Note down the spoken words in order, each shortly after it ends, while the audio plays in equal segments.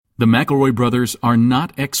The McElroy brothers are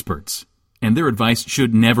not experts, and their advice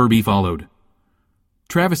should never be followed.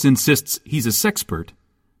 Travis insists he's a sexpert,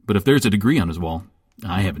 but if there's a degree on his wall,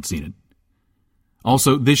 I haven't seen it.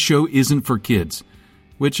 Also, this show isn't for kids,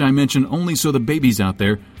 which I mention only so the babies out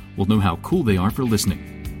there will know how cool they are for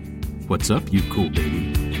listening. What's up, you cool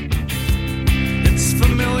baby? It's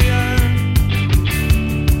familiar,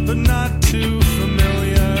 but not too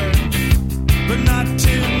familiar, but not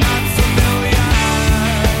too not familiar.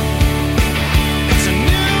 It's a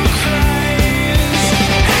new craze.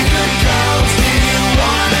 Hey, good girls, do you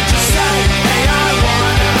wanna just say, hey, I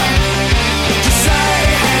wanna? Just say,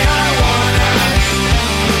 hey, I wanna.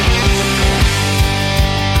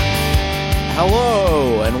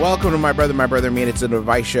 Hello, and welcome to My Brother, Me, and it's an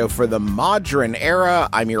advice show for the modern era.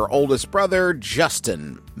 I'm your oldest brother,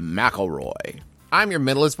 Justin McElroy. I'm your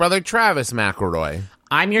middleest brother, Travis McElroy.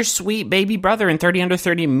 I'm your sweet baby brother and 30 under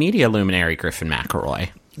 30 media luminary, Griffin McElroy.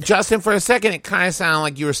 Justin, for a second, it kind of sounded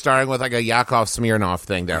like you were starting with like a Yakov Smirnoff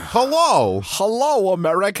thing there. Hello! Hello,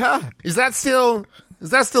 America. Is that still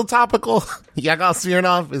topical? Yakov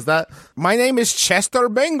Smirnoff, is that? My name is Chester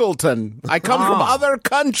Bingleton. I come from other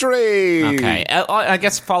countries. Okay, I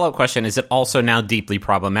guess follow-up question, is it also now deeply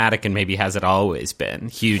problematic and maybe has it always been?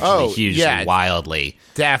 Hugely, yeah. wildly.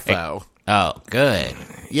 Defo. Oh, good.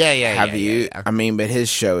 Yeah. Have you? I mean, but his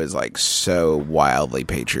show is like so wildly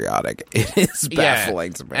patriotic. It is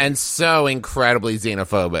baffling to me. And so incredibly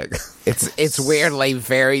xenophobic. It's weirdly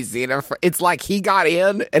very xenophobic. It's like he got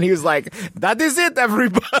in and he was like, "That is it,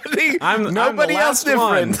 everybody. Nobody else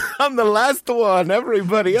different. I'm the last one.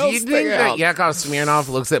 Everybody else." Do you think that out. Yakov Smirnoff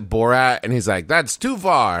looks at Borat and he's like, "That's too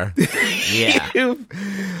far. Yeah. You've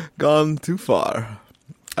gone too far.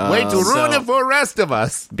 Way to ruin it for the rest of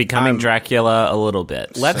us." Becoming Dracula a little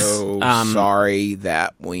bit. Let's. Sorry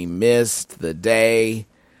that we missed the day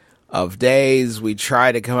of days. We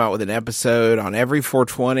tried to come out with an episode on every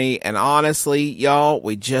 420, and honestly, y'all,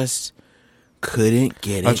 we just couldn't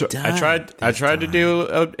get it done. I tried to do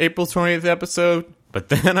an April 20th episode, but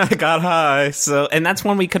then I got high. And that's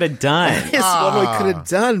one we could have done. It's one we could have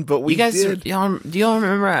done, but we did. Do y'all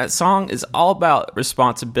remember that song? Is all about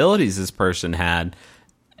responsibilities this person had.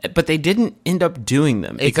 But they didn't end up doing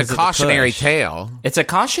them. It's a cautionary tale. It's a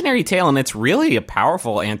cautionary tale, and it's really a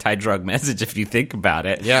powerful anti-drug message if you think about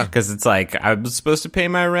it. Yeah. Because it's like, I was supposed to pay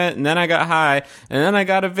my rent, and then I got high, and then I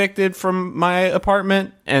got evicted from my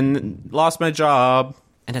apartment and lost my job.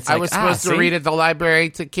 And it's like, I was supposed to read at the library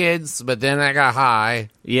to kids, but then I got high.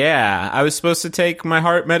 Yeah, I was supposed to take my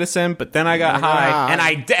heart medicine, but then I got high. And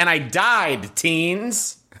I died,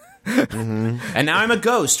 teens. Mm-hmm. And now I'm a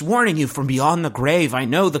ghost, warning you from beyond the grave. I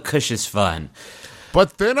know the kush is fun.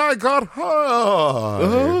 But then I got high.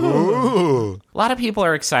 Ooh. A lot of people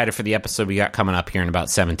are excited for the episode we got coming up here in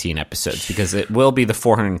about 17 episodes, because it will be the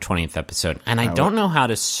 420th episode. And I don't know how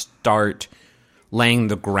to start laying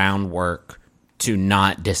the groundwork to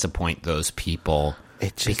not disappoint those people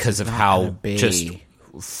because of how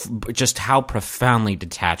just how profoundly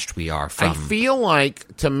detached we are from. I feel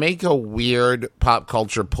like, to make a weird pop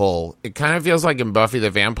culture pull, it kind of feels like in Buffy the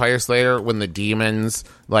Vampire Slayer when the demons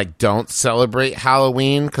like don't celebrate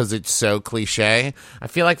Halloween because it's so cliche. I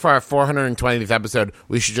feel like for our 420th episode,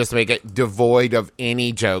 we should just make it devoid of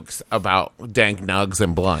any jokes about dank nugs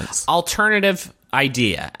and blunts. Alternative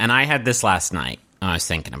idea, and I had this last night. I was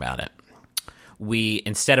thinking about it. We,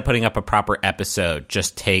 instead of putting up a proper episode,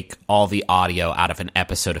 just take all the audio out of an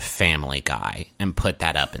episode of Family Guy and put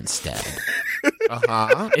that up instead.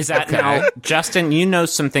 Is that now, Justin, you know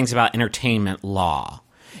some things about entertainment law.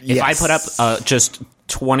 If I put up just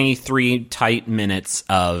 23 tight minutes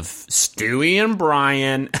of Stewie and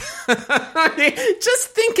Brian, just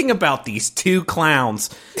thinking about these two clowns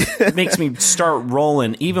makes me start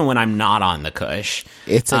rolling even when I'm not on the cush.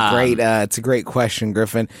 It's a great question,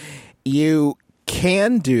 Griffin. You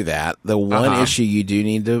can do that. The one issue you do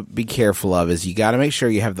need to be careful of is you got to make sure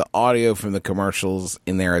you have the audio from the commercials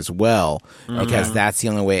in there as well, because that's the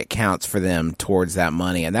only way it counts for them towards that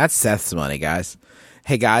money. And that's Seth's money, guys.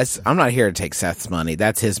 Hey, guys, I'm not here to take Seth's money.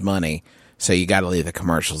 That's his money. So you got to leave the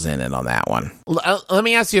commercials in it on that one. Let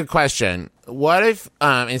me ask you a question. What if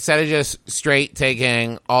instead of just straight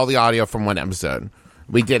taking all the audio from one episode,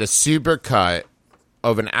 we did a super cut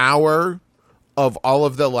of an hour of all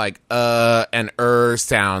of the and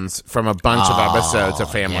sounds from a bunch of episodes of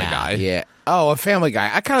Family Guy. Yeah. Oh, a Family Guy.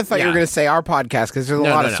 I kind of thought you were going to say our podcast because there's a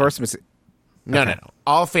lot of source missing. No.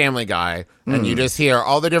 All Family Guy. And you just hear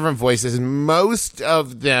all the different voices, most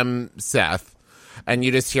of them Seth. and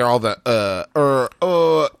you just hear all the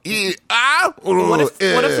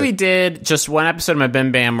What if we did just one episode of my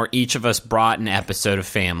Bim Bam where each of us brought an episode of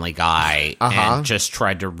Family Guy and just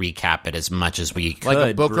tried to recap it as much as we could?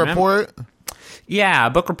 like a book report? Yeah, a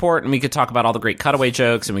book report, and we could talk about all the great cutaway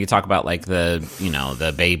jokes, and we could talk about like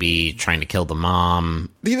the baby trying to kill the mom.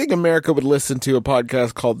 Do you think America would listen to a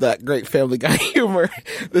podcast called That Great Family Guy Humor?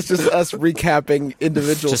 That's just us recapping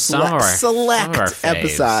individual Just some of our faves.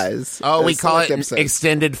 episodes. Oh, we call it episodes.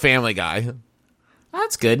 Extended Family Guy.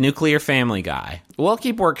 That's good. Nuclear Family Guy. We'll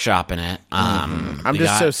keep workshopping it. I'm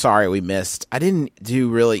just so sorry we missed. I didn't do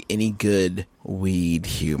really any good weed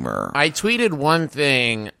humor. I tweeted one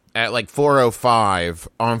thing at like 4:05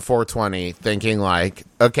 on 420, thinking like,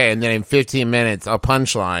 okay, and then in 15 minutes I'll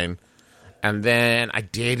punchline, and then I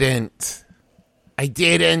didn't. I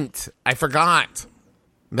forgot.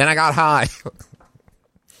 Then I got high.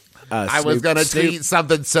 I was gonna tweet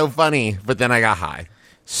something so funny, but then I got high.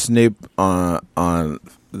 Snoop on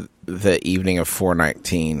the evening of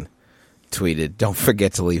 4/19 tweeted, "Don't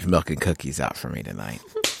forget to leave milk and cookies out for me tonight."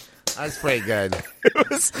 That's pretty good.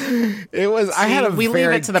 It was. I had a we very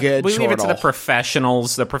leave it to the good we leave it to the chortle.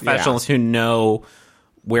 professionals, who know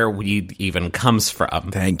where weed even comes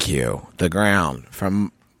from. Thank you. The ground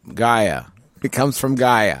from Gaia. It comes from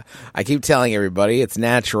Gaia. I keep telling everybody it's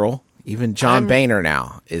natural. Even John Boehner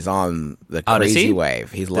now is on the does crazy he?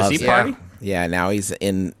 wave. He Does loves he it. party? Yeah, now he's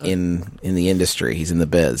in the industry. He's in the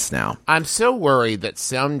biz now. I'm so worried that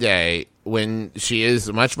someday, when she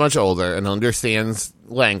is much, much older and understands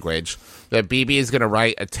language, that BB is going to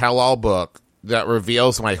write a tell-all book that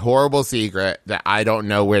reveals my horrible secret that I don't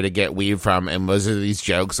know where to get weed from, and most of these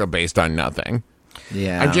jokes are based on nothing.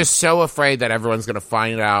 Yeah, I'm just so afraid that everyone's going to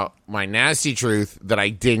find out my nasty truth that I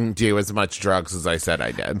didn't do as much drugs as I said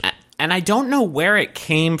I did. And I don't know where it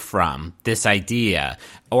came from, this idea,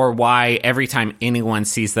 or why every time anyone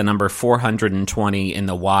sees the number 420 in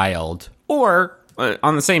the wild, or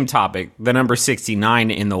on the same topic, the number 69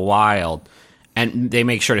 in the wild, and they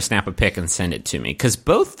make sure to snap a pic and send it to me. Because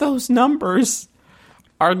both those numbers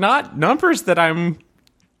are not numbers that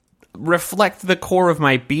reflect the core of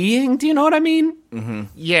my being. Do you know what I mean? Mm-hmm.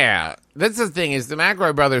 Yeah, that's the thing is the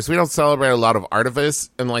McElroy brothers, we don't celebrate a lot of artifice,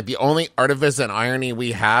 and like the only artifice and irony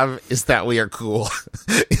we have is that we are cool.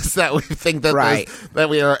 Is that we think that Right. that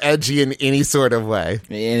we are edgy in any sort of way.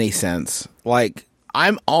 in any sense. Like,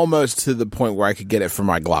 I'm almost to the point where I could get it for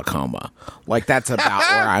my glaucoma. Like, that's about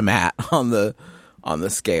where I'm at on the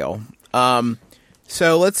scale.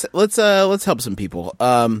 So let's help some people.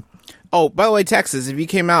 Oh, by the way, Texas, if you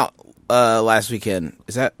came out last weekend,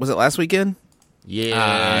 was it last weekend?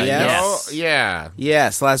 Yeah. yes. Yeah.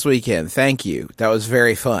 Yes, last weekend. Thank you. That was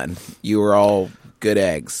very fun. You were all good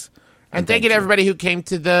eggs. And thank you to everybody who came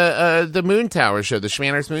to the Moon Tower show, the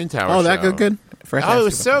Schmanners Moon Tower show. Oh, that good? Oh, it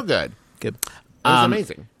was so good. Good. It was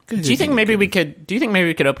amazing. Do you think maybe we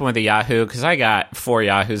could open with a Yahoo? Because I got 4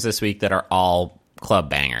 Yahoos this week that are all club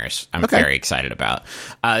bangers. I'm very excited about.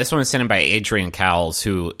 This one is sent in by Adrian Cowles,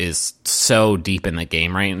 who is so deep in the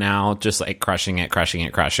game right now, just like crushing it.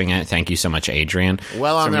 Thank you so much, Adrian.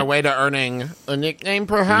 Well on their way to earning a nickname,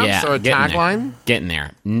 perhaps, or a tagline. Getting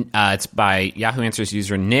there. It's by Yahoo Answers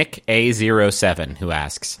user Nick A07, who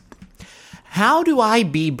asks, "How do I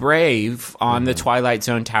be brave on the Twilight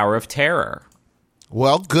Zone Tower of Terror?"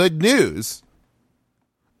 Well, good news.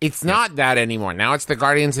 It's not that anymore. Now it's the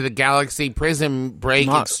Guardians of the Galaxy Prison Break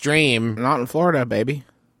Extreme. Not in Florida, baby.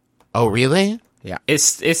 Oh, really? Yeah.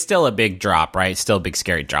 It's still a big drop, right? It's still a big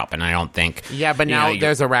scary drop, and I don't think... Yeah, but now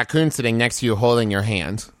there's a raccoon sitting next to you holding your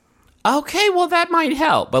hand. Okay, well, that might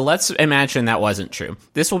help, but let's imagine that wasn't true.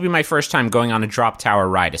 This will be my first time going on a drop tower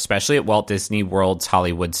ride, especially at Walt Disney World's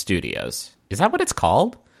Hollywood Studios. Is that what it's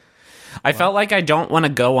called? I felt like I don't want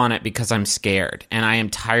to go on it because I'm scared, and I am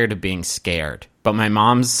tired of being scared. But my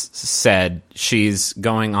mom's said she's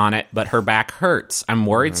going on it, but her back hurts. I'm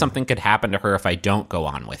worried something could happen to her if I don't go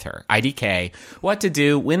on with her. IDK, what to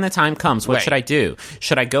do when the time comes? What should I do?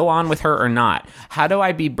 Should I go on with her or not? How do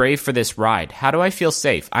I be brave for this ride? How do I feel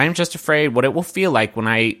safe? I am just afraid what it will feel like when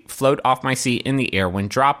I float off my seat in the air. When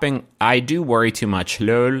dropping, I do worry too much.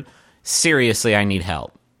 Lol. Seriously, I need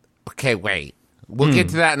help. Okay, wait. We'll get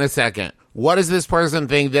to that in a second. What does this person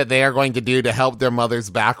think that they are going to do to help their mother's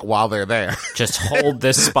back while they're there? Just hold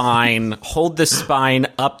the spine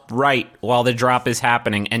upright while the drop is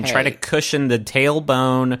happening, and try to cushion the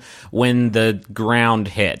tailbone when the ground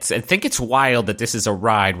hits. I think it's wild that this is a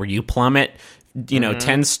ride where you plummet,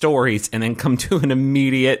 10 stories and then come to an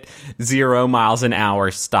immediate 0 miles an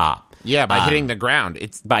hour stop. Yeah, by hitting the ground.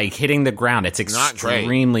 It's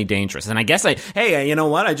extremely dangerous. And I guess you know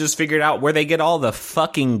what? I just figured out where they get all the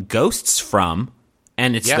fucking ghosts from.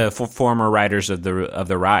 and it's Yeah. the former riders of the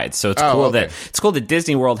ride. So it's okay. cool that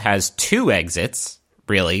Disney World has 2 exits.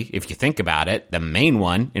 Really, if you think about it, the main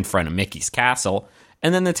one in front of Mickey's castle,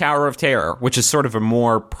 and then the Tower of Terror, which is sort of a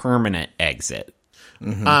more permanent exit.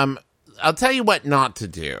 I'll tell you what not to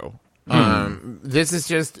do. This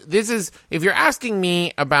is if you're asking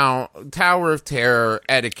me about Tower of Terror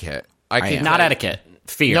etiquette, Not etiquette,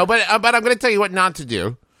 fear. No, but I'm going to tell you what not to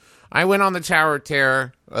do. I went on the Tower of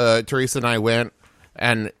Terror. Teresa and I went,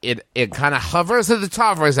 and it kind of hovers at the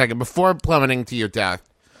top for a second before plummeting to your death.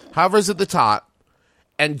 Hovers at the top,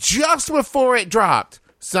 and just before it dropped,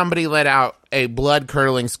 somebody let out a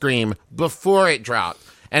blood-curdling scream before it dropped,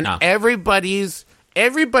 and everybody's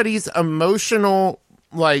emotional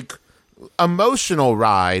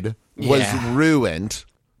ride was ruined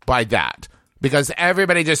by that because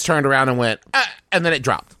everybody just turned around and went, and then it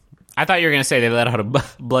dropped. I thought you were going to say they let out a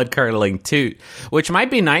blood-curdling toot, which might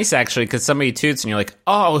be nice, actually, because somebody toots and you're like,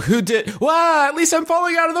 oh, who did? Wow, at least I'm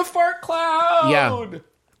falling out of the fart cloud. Yeah.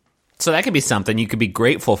 So that could be something. You could be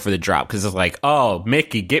grateful for the drop because it's like, oh,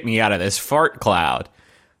 Mickey, get me out of this fart cloud.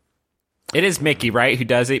 It is Mickey, right, who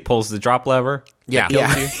does it, pulls the drop lever? Yeah.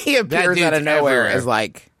 He appears dude's out of nowhere everywhere. as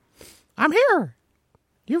like, I'm here.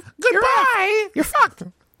 Goodbye. You're fucked.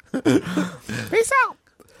 Peace out.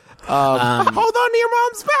 Hold on to your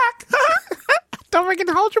mom's back. Don't forget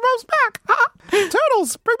to hold your mom's back.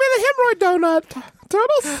 Toodles, bring me the hemorrhoid donut.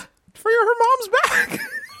 Toodles, for her mom's back.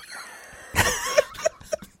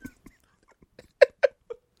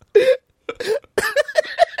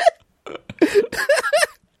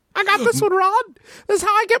 I got this one, Rod. This is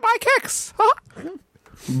how I get my kicks.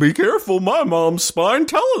 Be careful, my mom's spine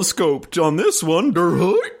telescoped on this one.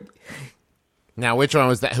 Now, which one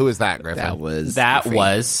was that? Who was that, Griffin? That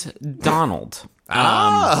was Donald.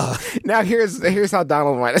 Now here's how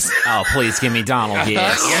Donald might have said. Oh, please give me Donald.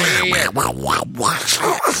 Yes.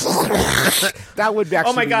 That would be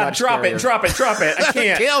actually. Oh my God! Drop it! Drop it! Drop it! I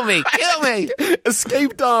can't. Kill me!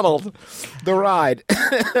 Escape Donald, the ride.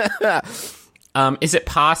 Is it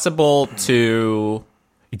possible to?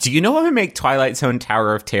 Do you know what would make Twilight Zone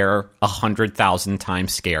Tower of Terror 100,000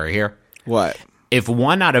 times scarier? What? If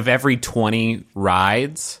 1 out of every 20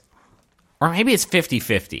 rides, or maybe it's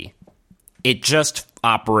 50-50, it just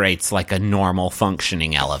operates like a normal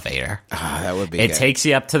functioning elevator. That would be. It good. takes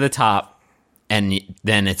you up to the top, and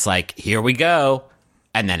then it's like, here we go,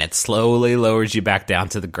 and then it slowly lowers you back down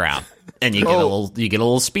to the ground. And you get a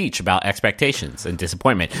little speech about expectations and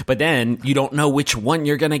disappointment, but then you don't know which one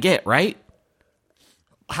you're gonna get, right?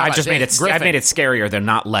 I just made it scarier than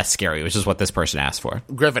not less scary, which is what this person asked for.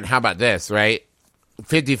 Griffin, how about this, right?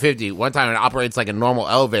 50-50. One time it operates like a normal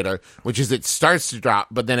elevator, which is it starts to drop,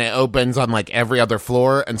 but then it opens on like every other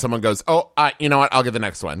floor, and someone goes, oh, you know what? I'll get the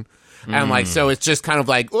next one. And like, so it's just kind of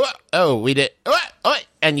like, we did,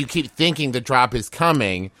 and you keep thinking the drop is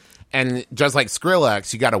coming. And just like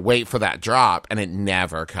Skrillex, you got to wait for that drop, and it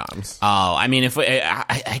never comes. Oh, I mean,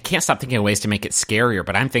 I can't stop thinking of ways to make it scarier,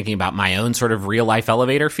 but I'm thinking about my own sort of real life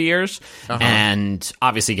elevator fears, and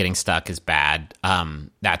obviously getting stuck is bad.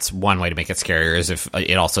 That's one way to make it scarier is if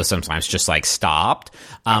it also sometimes just like stopped.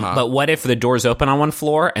 But what if the doors open on one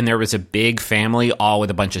floor and there was a big family all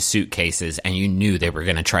with a bunch of suitcases, and you knew they were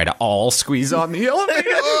going to try to all squeeze on the elevator?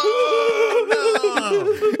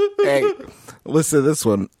 Hey. Listen to this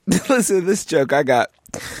one. Listen to this joke I got.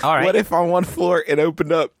 All right. What if on one floor it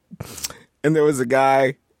opened up and there was a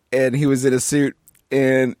guy and he was in a suit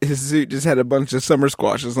and his suit just had a bunch of summer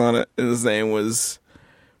squashes on it and his name was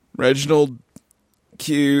Reginald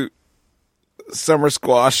Q. Summer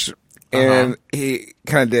Squash and he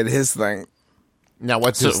kind of did his thing. Now,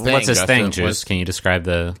 what's his thing? What's his Justin? thing, Juice? Can you describe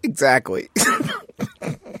the... Exactly.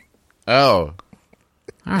 Oh.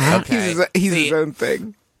 Okay. He's his own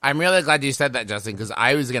thing. I'm really glad you said that, Justin, because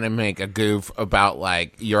I was going to make a goof about,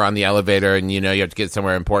 like, you're on the elevator and, you know, you have to get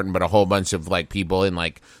somewhere important, but a whole bunch of, like, people in,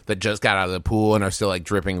 like, that just got out of the pool and are still, like,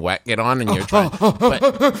 dripping wet get on, and you're trying...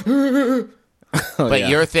 But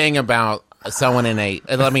your thing about someone in a...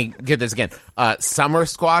 let me get this again. Summer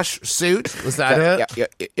squash suit? Was that it?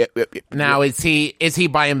 Yeah. Now, is he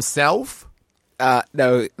by himself?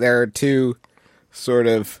 No, there are two sort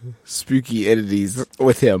of spooky entities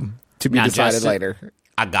with him to be Now, decided Justin, later.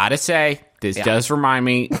 I gotta say, this does remind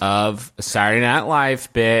me of a Saturday Night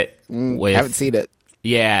Live bit. Haven't seen it.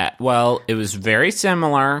 Yeah, well, it was very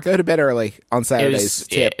similar. Go to bed early on Saturdays.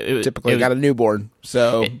 Typically, got a newborn.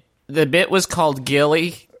 So The bit was called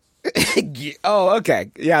Gilly. oh, okay.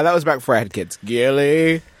 Yeah, that was back before I had kids.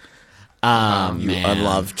 Gilly. You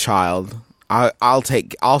unloved child.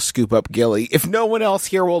 I'll scoop up Gilly. If no one else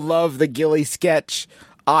here will love the Gilly sketch,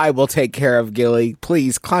 I will take care of Gilly.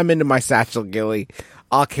 Please climb into my satchel, Gilly.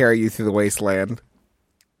 I'll carry you through the wasteland.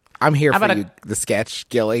 I'm here for you, the sketch,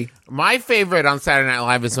 Gilly. My favorite on Saturday Night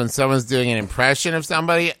Live is when someone's doing an impression of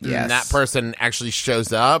somebody, Yes. and that person actually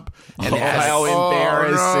shows up. And How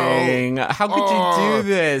embarrassing! no. How could you do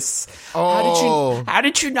this? How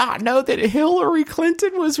did you not know that Hillary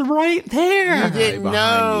Clinton was right there? I didn't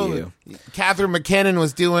behind know. Catherine McKinnon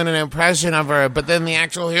was doing an impression of her, but then the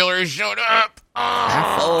actual Hillary showed up.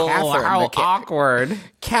 Catherine how McKin- awkward!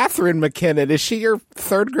 Catherine McKinnon, is she your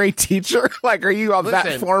third grade teacher? Like, are you on that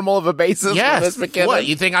Listen, formal of a basis Yes. with Miss McKinnon? What,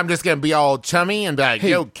 you think I'm just going to be all chummy and be like,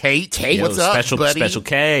 yo, Kate, what's up, buddy? Special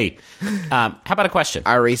K. How about a question?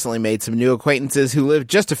 I recently made some new acquaintances who live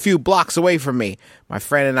just a few blocks away from me. My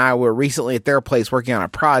friend and I were recently at their place working on a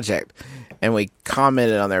project, and we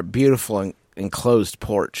commented on their beautiful enclosed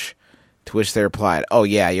porch, to which they replied, "Oh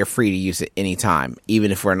yeah, you're free to use it anytime,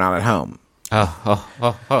 even if we're not at home." I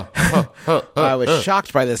was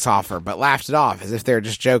shocked by this offer, but laughed it off as if they were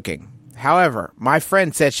just joking. However, my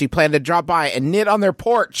friend said she planned to drop by and knit on their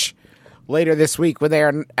porch later this week when they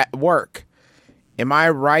are at work. Am I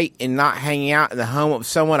right in not hanging out in the home of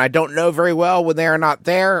someone I don't know very well when they are not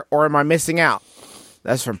there, or am I missing out?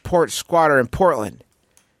 That's from Porch Squatter in Portland.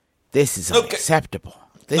 This is unacceptable.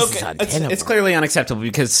 This is untenable. It's clearly unacceptable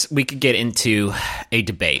because we could get into a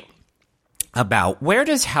debate about where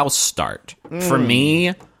does house start. For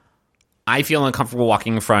me, I feel uncomfortable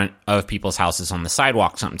walking in front of people's houses on the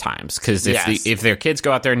sidewalk sometimes because if their kids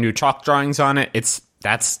go out there and do chalk drawings on it,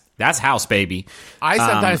 that's house, baby. I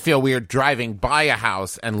sometimes feel weird driving by a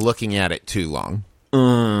house and looking at it too long.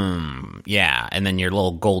 Yeah, and then your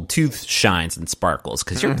little gold tooth shines and sparkles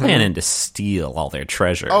because you're planning to steal all their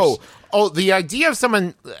treasures. Oh, the idea of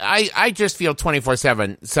someone, I just feel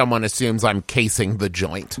 24/7 someone assumes I'm casing the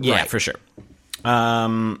joint. Yeah, Right. for sure.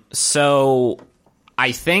 So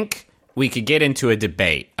I think we could get into a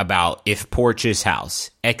debate about if porch is house,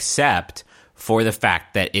 except for the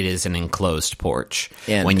fact that it is an enclosed porch.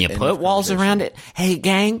 And- when you and put walls around it, hey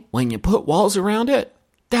gang, when you put walls around it,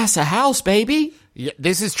 that's a house, baby. Yeah,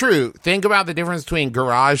 this is true. Think about the difference between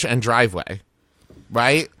garage and driveway,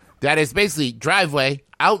 right? That is basically driveway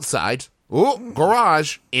outside,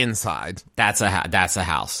 garage inside. That's a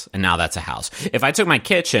house, and now that's a house. If I took my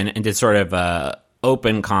kitchen and did sort of a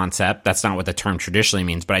open concept, that's not what the term traditionally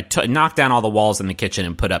means, but I knocked down all the walls in the kitchen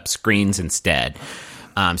and put up screens instead,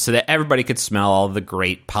 so that everybody could smell all the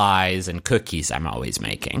great pies and cookies I'm always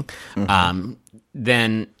making.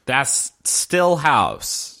 Then that's still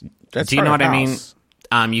house. Do you know what I mean?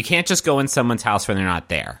 You can't just go in someone's house when they're not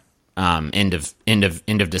there. End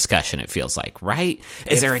of discussion. It feels like, right?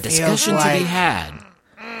 Is there a discussion to be had?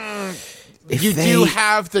 You do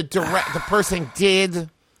have the person did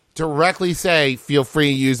directly say, "Feel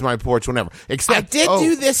free to use my porch whenever." Except I did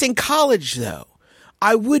do this in college, though.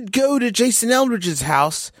 I would go to Jason Eldridge's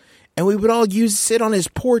house, and we would all sit on his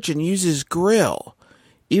porch and use his grill,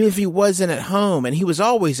 even if he wasn't at home. And he was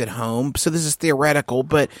always at home, so this is theoretical.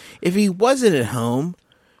 But if he wasn't at home,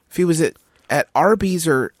 if he was at Arby's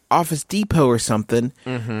or Office Depot or something,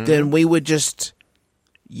 then we would just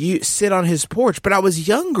sit on his porch. But I was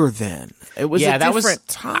younger then. It was a different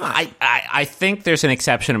time. I think there's an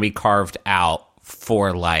exception to be carved out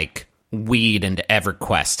for like weed and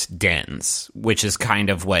EverQuest dens, which is kind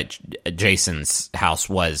of what Jason's house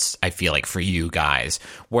was, I feel like, for you guys,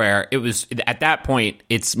 where it was at that point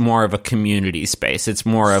it's more of a community space. It's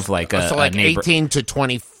more of like a, so like a neighbor- 18 to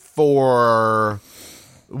 24,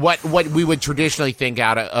 what we would traditionally think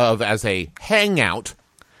out of as a hangout.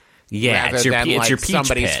 Yeah, rather it's your than it's like your peach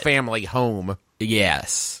somebody's pit. family home.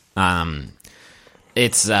 Yes.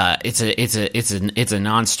 It's a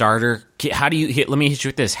non-starter. How do you let me hit you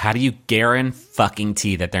with this? How do you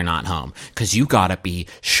guarantee that they're not home? Because you gotta be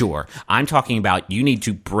sure. I'm talking about you need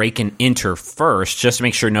to break and enter first, just to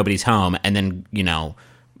make sure nobody's home, and then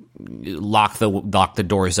lock the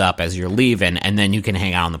doors up as you're leaving, and then you can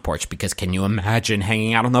hang out on the porch. Because can you imagine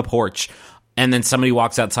hanging out on the porch and then somebody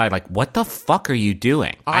walks outside like, "What the fuck are you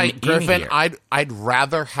doing?" Griffin, I'd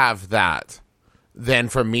rather have that than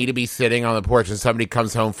for me to be sitting on the porch and somebody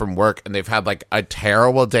comes home from work and they've had like a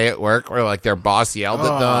terrible day at work, or like their boss yelled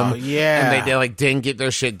at them, and they like didn't get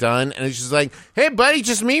their shit done, and it's just like, "Hey buddy,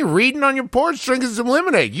 just me reading on your porch drinking some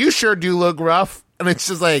lemonade. You sure do look rough." And it's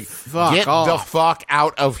just like, get the fuck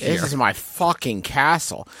out of here. This is my fucking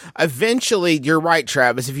castle. Eventually, you're right,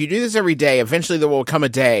 Travis. If you do this every day, eventually there will come a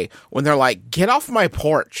day when they're like, "Get off my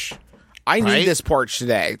porch. I need this porch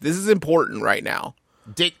today. This is important right now."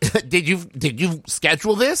 Did you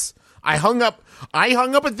schedule this? I hung up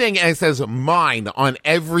a thing and it says "mine" on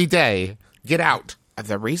every day. Get out.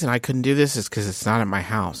 the reason I couldn't do this is because it's not at my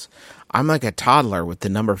house. I'm like a toddler with the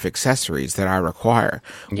number of accessories that I require.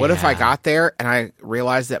 What if I got there and I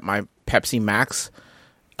realized that my Pepsi Max,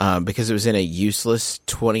 because it was in a useless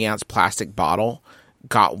 20-ounce plastic bottle,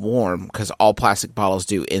 got warm, because all plastic bottles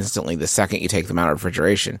do instantly the second you take them out of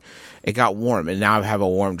refrigeration. It got warm, and now I have a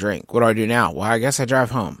warm drink. What do I do now? Well, I guess I drive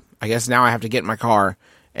home. I guess now I have to get in my car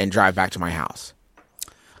and drive back to my house.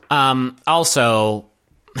 Also,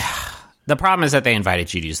 the problem is that they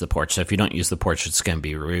invited you to use the porch. So if you don't use the porch, it's going to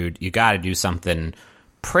be rude. You got to do something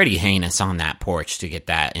pretty heinous on that porch to get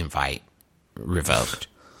that invite revoked.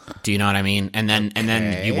 Do you know what I mean? And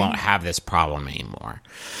then you won't have this problem anymore.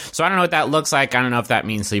 So I don't know what that looks like. I don't know if that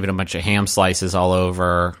means leaving a bunch of ham slices all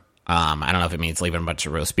over. I don't know if it means leaving a bunch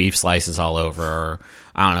of roast beef slices all over.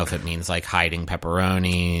 I don't know if it means like hiding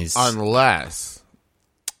pepperonis.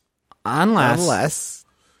 Unless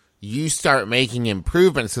you start making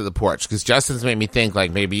improvements to the porch, because Justin's made me think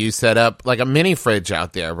like maybe you set up like a mini fridge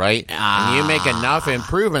out there, right? And you make enough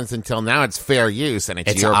improvements until now it's fair use, and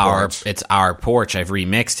it's your porch. It's our porch. I've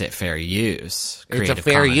remixed it fair use. It's Creative a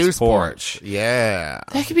fair Commons use porch. Yeah.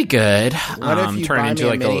 That could be good. What if you turn buy into me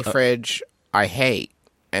a like mini fridge I hate,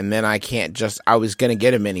 and then I can't I was going to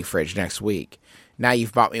get a mini fridge next week. Now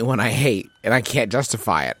you've bought me one I hate, and I can't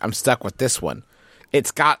justify it. I'm stuck with this one.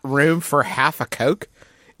 It's got room for half a Coke.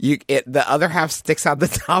 The other half sticks out the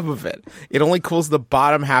top of it. It only cools the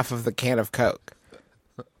bottom half of the can of Coke.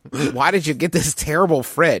 Why did you get this terrible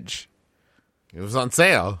fridge? It was on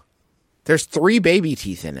sale. There's 3 baby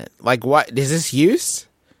teeth in it. Like, what? Is this used?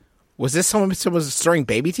 Was this someone was storing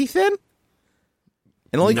baby teeth in?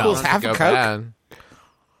 It only cools half a Coke? Bad.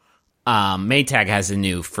 Maytag has a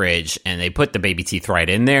new fridge, and they put the baby teeth right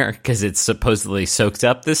in there because it's supposedly soaked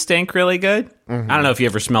up the stink really good. Mm-hmm. I don't know if you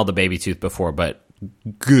ever smelled a baby tooth before, but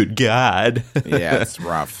good God. Yeah, it's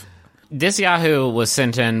rough. This Yahoo was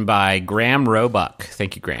sent in by Graham Roebuck.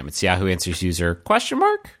 Thank you, Graham. It's Yahoo Answers user ? Who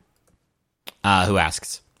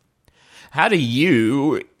asks, how do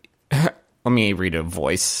you... Let me read a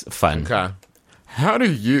voice. Fun. Okay. How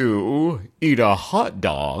do you eat a hot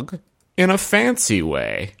dog in a fancy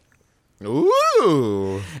way?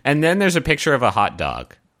 Ooh. And then there's a picture of a hot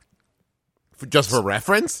dog. Just for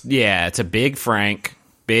reference? Yeah, it's a big Frank.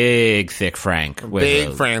 Big, thick Frank.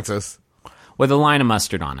 Big Francis. With a line of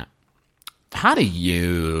mustard on it. How do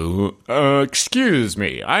you... excuse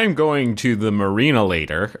me, I'm going to the marina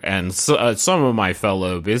later, and some of my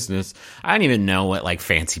fellow business... I don't even know what, like,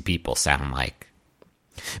 fancy people sound like.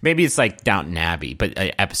 Maybe it's like Downton Abbey, but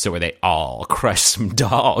an episode where they all crush some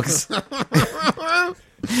dogs.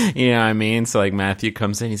 You know what I mean? So, like, Matthew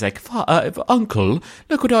comes in, he's like, Uncle,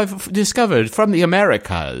 look what I've discovered from the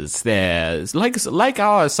Americas. There's, like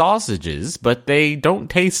our sausages, but they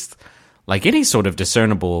don't taste like any sort of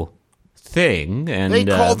discernible thing. And they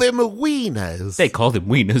call them Wieners. They call them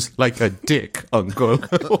Wieners like a dick, Uncle.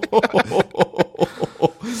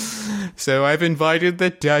 So I've invited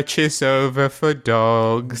the Duchess over for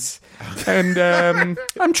dogs. And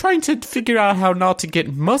I'm trying to figure out how not to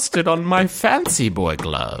get mustard on my fancy boy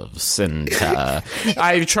gloves. And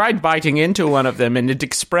I tried biting into one of them, and it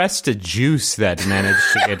expressed a juice that managed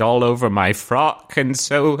to get all over my frock. And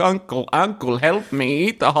so, Uncle, help me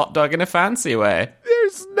eat the hot dog in a fancy way.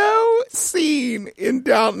 There's no scene in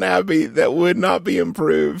Downton Abbey that would not be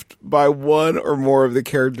improved by one or more of the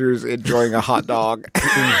characters enjoying a hot dog.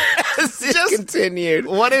 Just continued.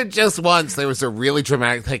 What if just once there was a really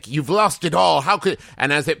dramatic, like, you've lost it all, how could,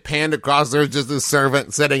 and as it panned across, there's just a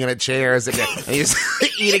servant sitting in a chair and he's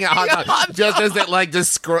eating a hot dog, just as it like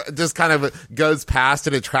just kind of goes past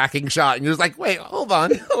in a tracking shot, and you're just like, wait, hold on,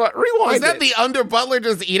 rewind. Is that the under butler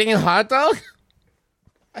just eating a hot dog?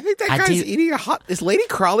 I think that guy's eating is Lady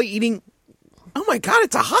Crawley eating, oh my God,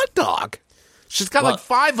 it's a hot dog. She's got like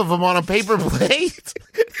 5 of them on a paper plate.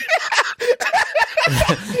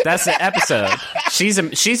 That's the episode.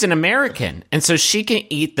 She's an American, and so she can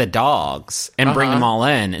eat the dogs and bring them all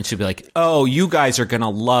in, and she'll be like, "Oh, you guys are gonna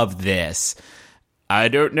love this." I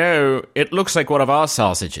don't know. It looks like one of our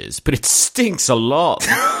sausages, but it stinks a lot.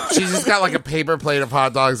 She's just got like a paper plate of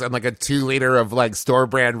hot dogs and like a 2-liter of like store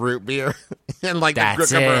brand root beer, and like the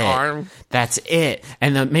crook of her arm. That's it.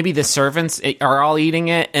 And maybe the servants are all eating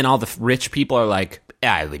it, and all the rich people are like,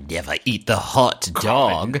 I would never eat the hot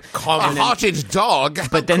dog. A hotted dog?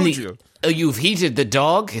 But then you've heated the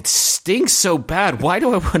dog? It stinks so bad. Why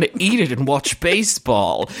do I want to eat it and watch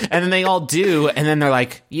baseball? And then they all do, and then they're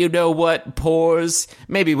like, you know what, Pores?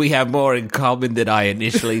 Maybe we have more in common than I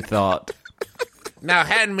initially thought. Now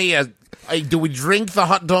hand me do we drink the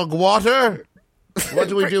hot dog water? What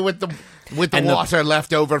do we do with the... With the And water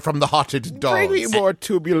left over from the hotted dogs. Bring me more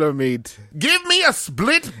tubular meat. Give me a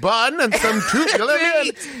split bun and some tubular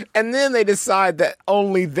meat. And then they decide that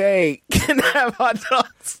only they can have hot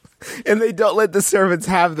dogs. And they don't let the servants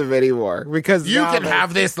have them anymore. Because You now can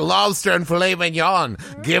have this lobster and filet mignon.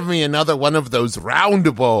 Give me another one of those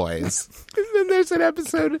round boys. And then there's an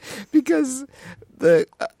episode because Lord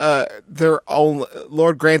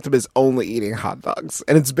Grantham is only eating hot dogs,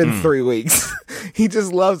 and it's been 3 weeks. He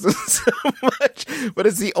just loves them so much, but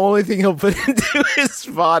it's the only thing he'll put into his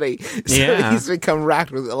body. So Yeah. he's become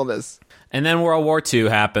racked with illness. And then World War II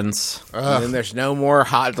happens. And then there's no more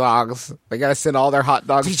hot dogs. They got to send all their hot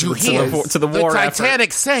dogs Did to you the hear? toys. To the war effort.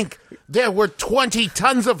 Titanic sank. There were 20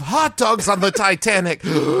 tons of hot dogs on the Titanic.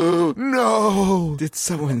 No. Did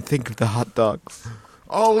someone think of the hot dogs?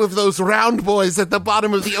 All of those round boys at the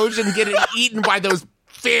bottom of the ocean getting eaten by those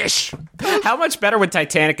fish. How much better would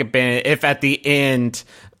Titanic have been if at the end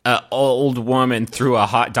an old woman threw a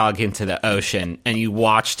hot dog into the ocean and you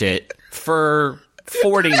watched it for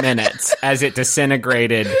 40 minutes as it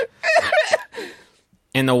disintegrated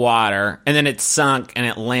in the water, and then it sunk and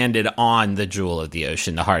it landed on the jewel of the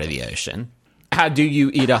ocean, the heart of the ocean? How do you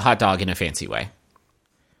eat a hot dog in a fancy way?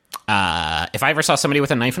 If I ever saw somebody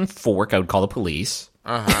with a knife and fork, I would call the police.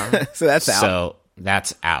 So that's out. So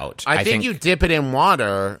that's out. I think you dip it in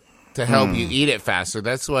water to help you eat it faster.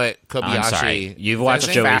 That's what Kobayashi... I'm sorry. You've watched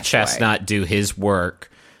That's Joey fast Chestnut do his work,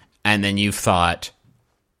 and then you've thought,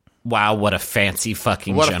 wow, what a fancy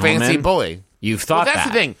fucking What gentleman. a fancy boy. You've thought Well, that's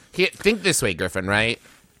that. the thing. Think this way, Griffin, right?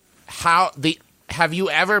 Have you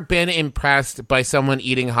ever been impressed by someone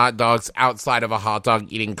eating hot dogs outside of a hot dog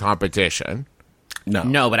eating competition?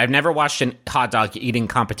 No, but I've never watched a hot dog eating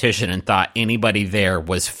competition and thought anybody there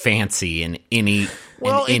was fancy in any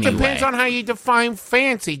Well, in it any depends way. on how you define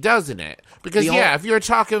fancy, doesn't it? Because, if you're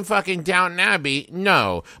talking fucking Downton Abbey,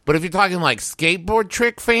 no. But if you're talking, like, skateboard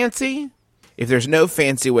trick fancy... If there's no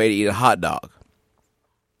fancy way to eat a hot dog,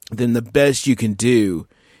 then the best you can do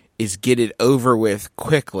is get it over with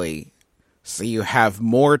quickly so you have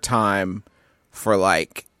more time for,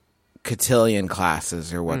 like, cotillion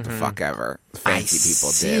classes or what the fuck ever fancy people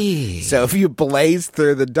do. So if you blaze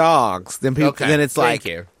through the dogs, then people, Okay, then it's thank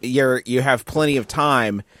like you. you have plenty of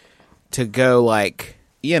time to go, like,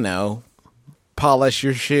 polish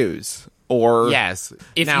your shoes or Yes.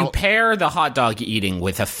 If now, you pair the hot dog eating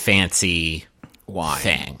with a fancy wine.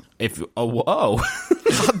 thing, whoa,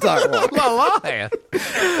 Hot dog wine.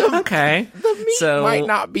 okay, so Might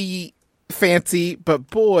not be fancy, but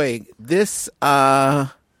boy, this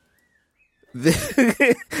name a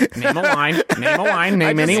wine,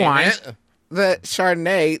 name any wine. the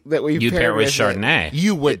Chardonnay that we You pair with Chardonnay.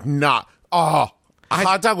 You would not... Oh,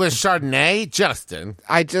 hot dog with Chardonnay? Justin.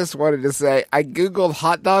 I just wanted to say I googled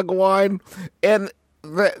hot dog wine, and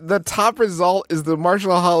the top result is the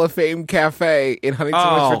Marshall Hall of Fame Cafe in Huntington,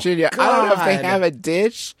 Oh, West Virginia. I don't know if they God. have a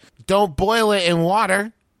dish. Don't boil it in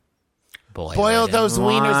water. Boil those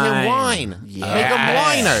wieners in wine. Make them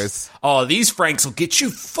winers. Oh, these Franks will get you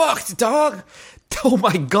fucked, dog. Oh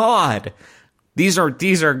my god. These are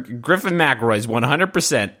Griffin McElroy's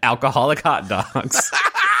 100% alcoholic hot dogs.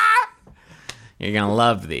 You're gonna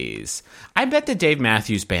love these. I bet the Dave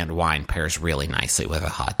Matthews Band wine pairs really nicely with a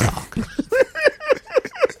hot dog.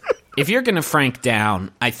 If you're gonna Frank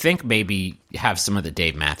down, I think maybe have some of the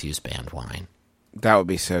Dave Matthews Band wine. That would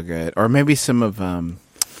be so good, or maybe some of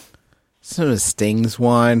Sting's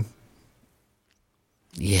wine.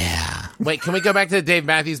 Yeah. Wait, can we go back to the Dave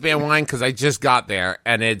Matthews Band wine? Because I just got there,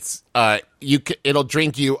 and it's it'll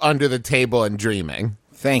drink you under the table and dreaming.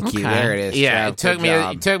 Thank you. Okay. There it is. Yeah, Joe.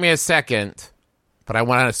 it took me a second, but I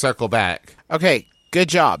wanted to circle back. Okay, good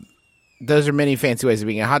job. Those are many fancy ways of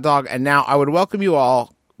being a hot dog. And now I would welcome you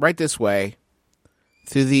all right this way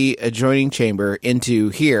through the adjoining chamber into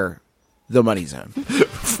here, the Money Zone.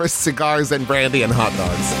 For cigars and brandy and hot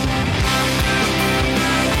dogs.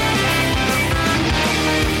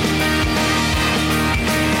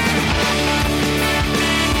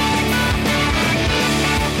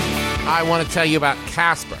 I want to tell you about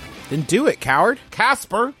Casper. Then do it, coward.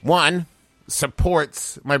 Casper, one,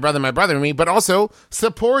 supports my brother and me, but also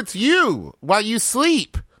supports you while you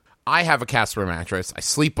sleep. I have a Casper mattress. I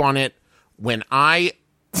sleep on it when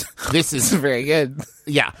this is Very good.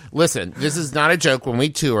 yeah, listen, this is not a joke. When we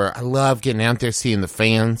tour, I love getting out there, seeing the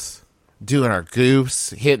fans, doing our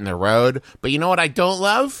goofs, hitting the road. But you know what I don't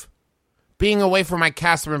love? Being away from my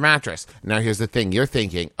Casper mattress. Now, here's the thing. You're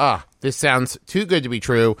thinking, this sounds too good to be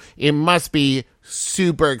true. It must be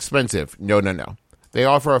super expensive. No. They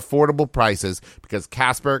offer affordable prices because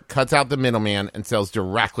Casper cuts out the middleman and sells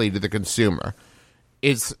directly to the consumer.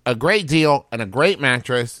 It's a great deal and a great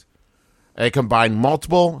mattress. They combine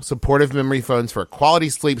multiple supportive memory foams for a quality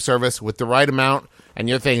sleep service with the right amount. And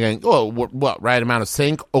you're thinking, oh, what, right amount of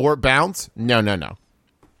sync or bounce? No.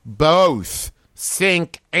 Both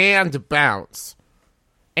sync and bounce.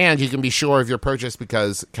 And you can be sure of your purchase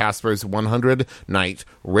because Casper's 100-night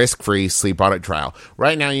risk-free sleep audit trial.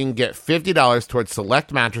 Right now, you can get $50 towards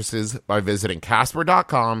select mattresses by visiting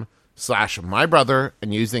Casper.com/mybrother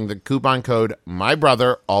and using the coupon code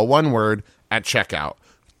MYBROTHER, all one word, at checkout.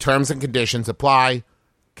 Terms and conditions apply.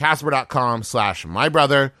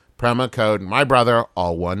 Casper.com/mybrother, promo code MYBROTHER,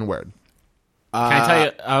 all one word. Can I tell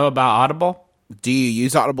you about Audible? Do you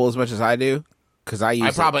use Audible as much as I do? Because I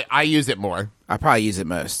use I use it more. I probably use it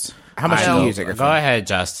most. How much do you use it, Griffin? Go ahead,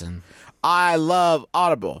 Justin. I love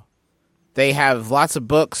Audible. They have lots of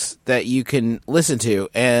books that you can listen to,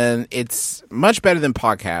 and it's much better than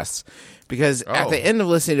podcasts because at the end of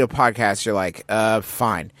listening to a podcast, you're like,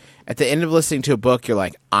 fine. At the end of listening to a book, you're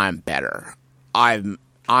like, I'm better. I've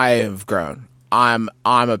grown. I'm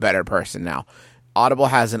a better person now. Audible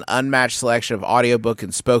has an unmatched selection of audiobook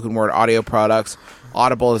and spoken word audio products.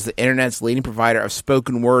 Audible is the internet's leading provider of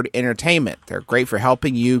spoken word entertainment. They're great for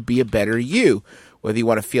helping you be a better you, whether you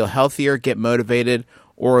want to feel healthier, get motivated,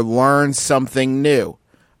 or learn something new.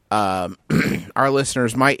 Our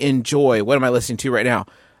listeners might enjoy. What am I listening to right now?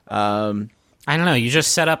 I don't know. You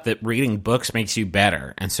just set up that reading books makes you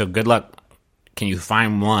better, and so good luck. Can you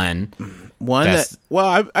find one?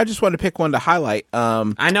 I just wanted to pick one to highlight.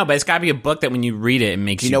 I know, but it's got to be a book that when you read it, it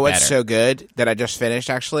makes you better. You know what's so good that I just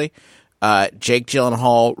finished, actually? Jake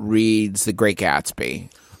Gyllenhaal reads The Great Gatsby.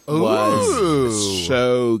 Was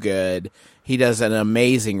so good. He does an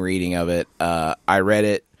amazing reading of it. I read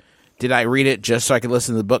it. Did I read it just so I could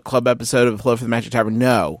listen to the book club episode of Hello from the Magic Tavern?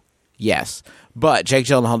 No. Yes. But Jake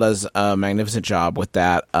Gyllenhaal does a magnificent job with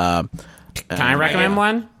that. Can I recommend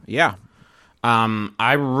one? Yeah.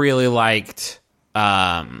 I really liked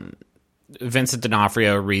Vincent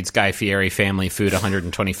D'Onofrio reads Guy Fieri Family Food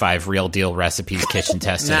 125 Real Deal Recipes Kitchen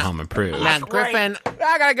Tested Home Improved. Now, Griffin,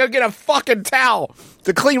 I gotta go get a fucking towel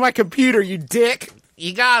to clean my computer, you dick.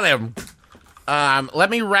 you got him. Let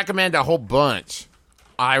me recommend a whole bunch.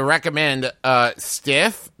 I recommend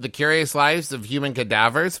Stiff, The Curious Lives of Human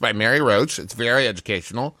Cadavers by Mary Roach. It's very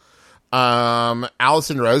educational.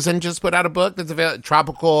 Allison Rosen just put out a book that's available.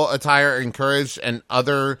 Tropical Attire Encouraged and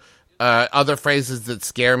other phrases that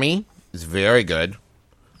scare me. It's very good.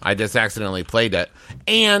 I just accidentally played it.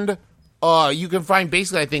 And you can find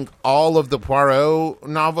basically, I think, all of the Poirot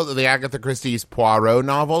novels, the Agatha Christie's Poirot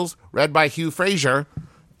novels, read by Hugh Fraser,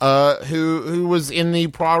 who was in the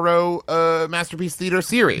Poirot Masterpiece Theater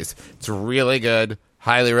series. It's really good.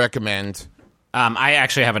 Highly recommend. I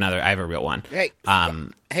actually have another. I have a real one. Hey,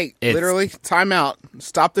 literally, time out.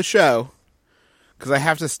 Stop the show. Because I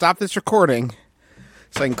have to stop this recording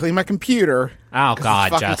so I can clean my computer. Oh, God,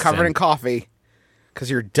 it's fucking Justin. covered in coffee. Because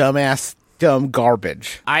you're dumb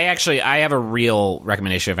garbage. I have a real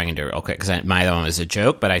recommendation if I can do it real quick. Because my other one was a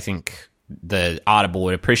joke, but I think the Audible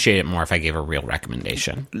would appreciate it more if I gave a real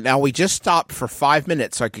recommendation. Now, we just stopped for 5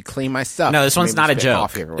 minutes so I could clean my stuff. No, this one's not a Maybe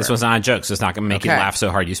joke. spit coffee This one's not a joke, so it's not going to make you laugh so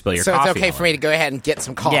hard you spill your So coffee. it's okay for me to go ahead and get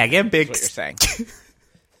some coffee. Yeah, get a big... That's what you're saying.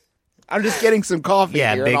 I'm just getting some coffee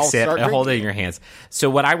Yeah, here. big and I'll sip. start Hold it drinking. in your hands. So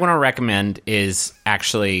what I want to recommend is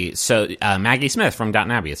actually, Maggie Smith from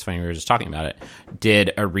Downton Abbey, it's funny we were just talking about it,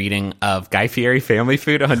 did a reading of Guy Fieri Family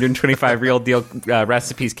Food, 125 Real Deal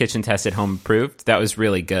Recipes Kitchen Tested Home Improved. That was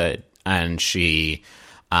really good. And she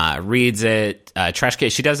reads it. Trash can.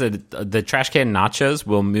 She does the trash can nachos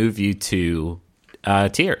will move you to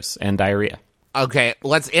tears and diarrhea. Okay,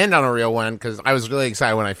 let's end on a real one because I was really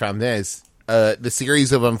excited when I found this. The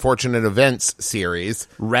Series of Unfortunate Events series.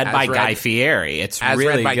 Read by Guy Fieri. It's as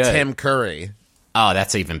really read by good. Tim Curry. Oh,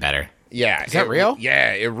 that's even better. Yeah. Is that real?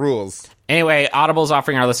 Yeah, it rules. Anyway, Audible's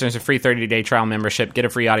offering our listeners a free 30-day trial membership. Get a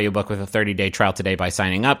free audiobook with a 30-day trial today by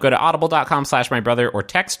signing up. Go to audible.com/mybrother or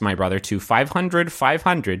text my brother to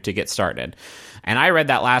 500-500 to get started. And I read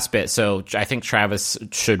that last bit, so I think Travis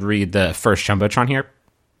should read the first Jumbotron here.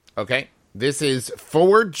 Okay. This is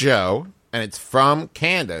For Joe, and it's from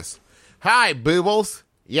Candace. Hi, boobles.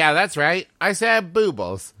 Yeah, that's right. I said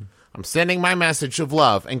boobles. I'm sending my message of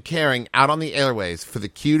love and caring out on the airways for the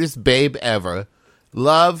cutest babe ever.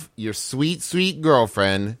 Love, your sweet, sweet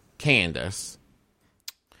girlfriend, Candace.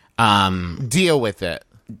 Deal with it.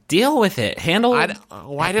 Deal with it. Handle it.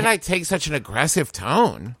 Why did I take such an aggressive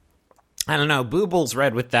tone? I don't know. Boobles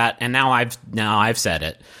read with that, and now I've said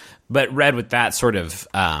it, but read with that sort of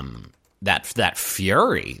that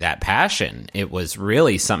fury, that passion. It was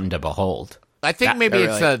really something to behold. I think maybe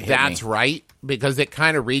that it's really hit that's me. right, because it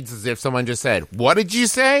kind of reads as if someone just said, "What did you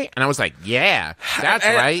say?" And I was like, "Yeah, that's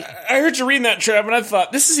right." I heard you reading that, Trev, and I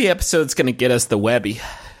thought, this is the episode that's going to get us the Webby.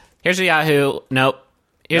 Here's a Yahoo. Nope.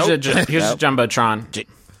 Here's a Jumbotron.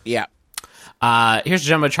 Yeah. Here's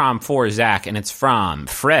Jumbotron for Zach, and it's from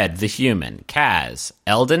Fred the Human, Kaz,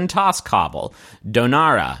 Eldon Toscobble,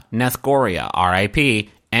 Donara, Nethgoria,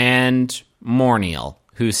 R.I.P., and Morniel,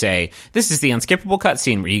 who say, this is the unskippable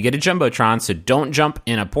cutscene where you get a Jumbotron, so don't jump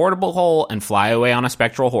in a portable hole and fly away on a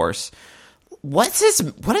spectral horse. What's this?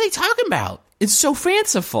 What are they talking about? It's so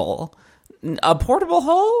fanciful. A portable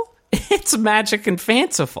hole? It's magic and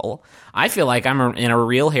fanciful. I feel like I'm in a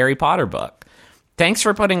real Harry Potter book. Thanks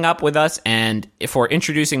for putting up with us and for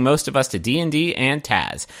introducing most of us to D&D and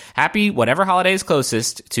Taz. Happy whatever holiday is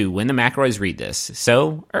closest to when the McElroys read this.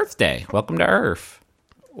 So, Earth Day. Welcome to Earth.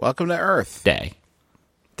 Welcome to Earth Day.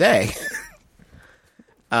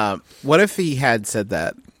 What if he had said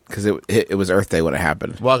that? Because it was Earth Day when it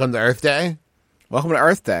happened. Welcome to Earth Day. Welcome to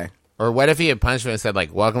Earth Day. Or what if he had punched me and said,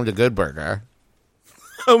 like, "Welcome to Good Burger"?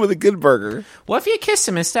 Home of the Good Burger. What if you kissed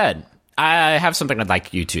him instead? I have something I'd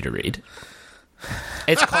like you two to read.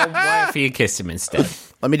 It's called What If You Kissed Him Instead.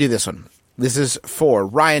 Let me do this one. This is for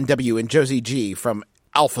Ryan W. and Josie G. from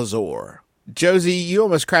Alphazor. Josie, you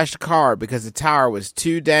almost crashed a car because the tower was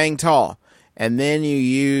too dang tall, and then you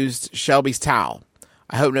used Shelby's towel.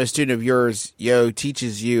 I hope no student of yours,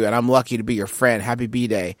 teaches you, and I'm lucky to be your friend. Happy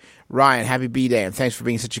B-Day. Ryan, happy B-Day, and thanks for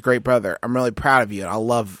being such a great brother. I'm really proud of you, and I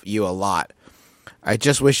love you a lot. I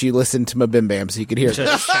just wish you listened to my MBMBaM so you could hear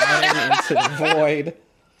Just shouting into the void.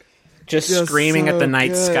 Just screaming so at the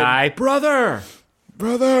night good. sky. Brother!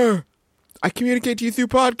 I communicate to you through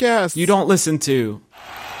podcasts. You don't listen to.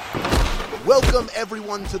 Welcome,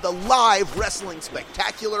 everyone, to the live wrestling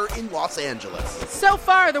spectacular in Los Angeles. So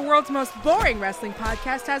far, the world's most boring wrestling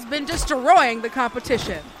podcast has been destroying the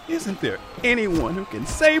competition. Isn't there anyone who can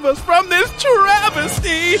save us from this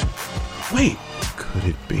travesty? Wait, could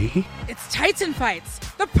it be? It's Tights and Fights,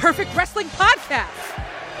 the perfect wrestling podcast.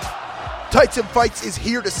 Tights and Fights is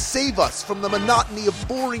here to save us from the monotony of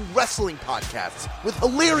boring wrestling podcasts with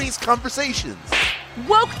hilarious conversations.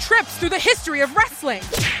 Woke trips through the history of wrestling.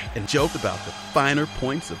 And joke about the finer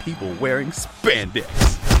points of people wearing spandex.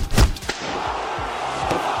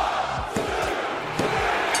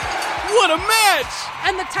 What a match!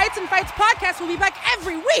 And the Tights and Fights podcast will be back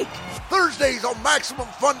every week. Thursdays on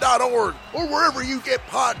MaximumFun.org or wherever you get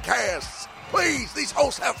podcasts. Please, these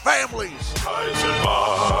hosts have families. Tights and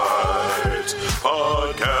Fights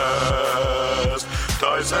Podcast.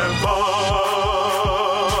 Tights and Fights.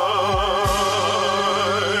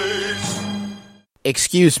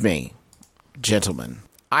 Excuse me, gentlemen.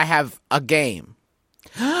 I have a game.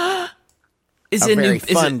 Is A it very new,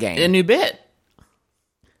 fun is it game. a new bit?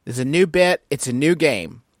 There's a new bit. It's a new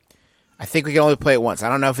game. I think we can only play it once. I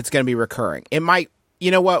don't know if it's going to be recurring. It might.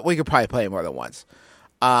 You know what? We could probably play it more than once.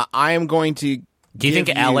 I am going to. Do you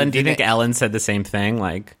think Ellen said the same thing?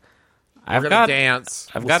 Like, I've got dance.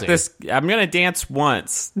 I've We'll got see. this. I'm gonna dance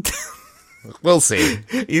once. We'll see.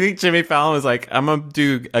 You think Jimmy Fallon was like, I'm gonna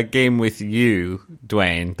do a game with you,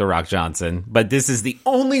 Dwayne The Rock Johnson, but this is the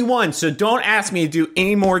only one, so don't ask me to do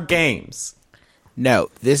any more games. No,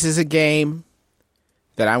 this is a game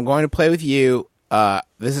that I'm going to play with you.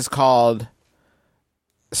 This is called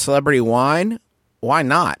Celebrity Wine. Why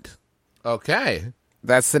not? Okay.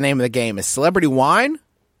 That's the name of the game. Is Celebrity Wine?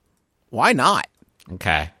 Why not?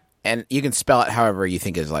 Okay. And you can spell it however you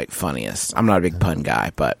think is like funniest. I'm not a big pun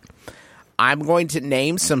guy, but I'm going to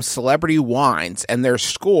name some celebrity wines and their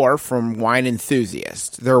score from Wine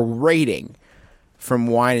Enthusiast. Their rating from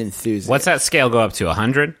Wine Enthusiast. What's that scale go up to?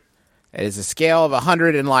 100? It is a scale of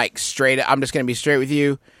 100 and like straight. I'm just going to be straight with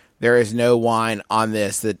you. There is no wine on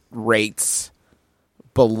this that rates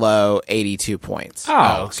below 82 points.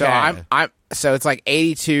 Oh, okay. So so it's like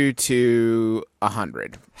 82 to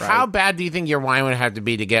 100. Right? How bad do you think your wine would have to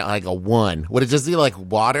be to get like a 1? Would it just be like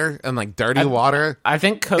water and like dirty water? I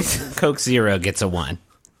think Coke Zero gets a 1.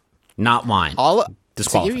 Not wine. To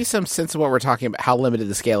Disqualified. give you some sense of what we're talking about, how limited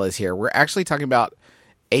the scale is here, we're actually talking about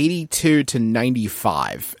 82 to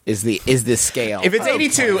 95 is this scale. If it's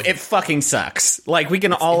 82, it fucking sucks. Like, we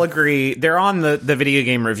can all agree. They're on the video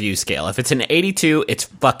game review scale. If it's an 82, it's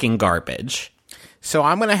fucking garbage. So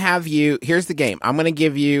I'm going to have you, here's the game. I'm going to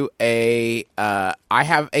give you I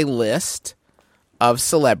have a list of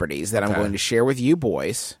celebrities that I'm going to share with you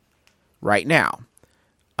boys right now.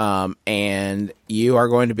 And you are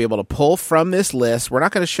going to be able to pull from this list. We're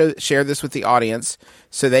not going to share this with the audience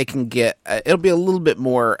so they can get, it'll be a little bit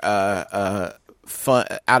more fun,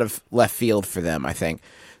 out of left field for them, I think.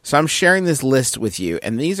 So I'm sharing this list with you,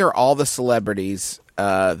 and these are all the celebrities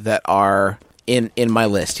that are in my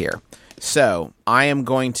list here. So I am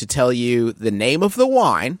going to tell you the name of the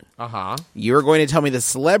wine. Uh-huh. You're going to tell me the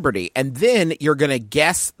celebrity, and then you're going to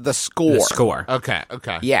guess the score. The score. Okay.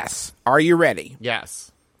 Yes. Are you ready?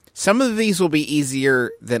 Yes. Some of these will be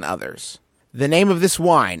easier than others. The name of this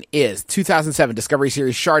wine is 2007 Discovery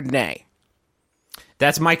Series Chardonnay.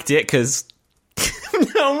 That's Mike Ditka's.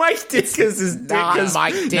 No, Mike Ditka's is not Ditka's,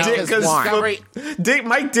 Mike Ditka's wine.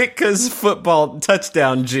 Mike Ditka's football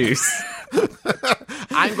touchdown juice.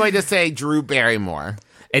 I'm going to say Drew Barrymore.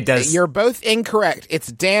 It does. You're both incorrect. It's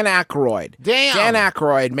Dan Aykroyd. Damn. Dan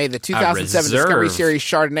Aykroyd made the 2007 Discovery Series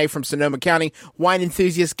Chardonnay from Sonoma County. Wine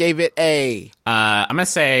enthusiasts gave it a... I'm going to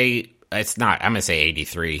say... It's not. I'm going to say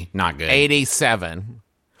 83. Not good. 87.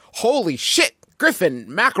 Holy shit. Griffin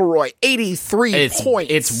McElroy, 83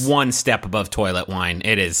 points. It's one step above toilet wine.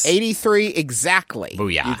 It is 83 exactly.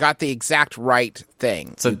 Booyah. You got the exact right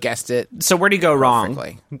thing. So you guessed it. So where did he go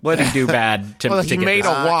perfectly. wrong? What did he do bad to, Well, to he get made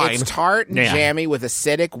this? a wine. It's tart and jammy with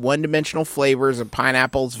acidic, one-dimensional flavors of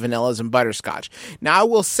pineapples, vanillas, and butterscotch. Now, I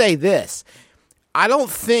will say this. I don't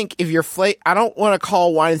think if you're I don't want to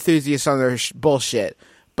call wine enthusiasts on their bullshit,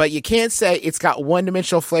 but you can't say it's got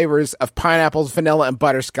one-dimensional flavors of pineapples, vanilla, and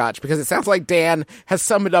butterscotch because it sounds like Dan has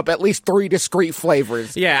summed up at least 3 discrete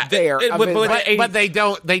flavors. Yeah, there. But they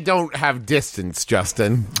don't have distance,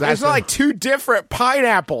 Justin. There's like 2 different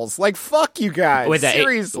pineapples. Like, fuck you guys.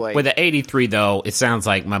 Seriously. With the 83, though, it sounds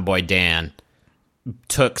like my boy Dan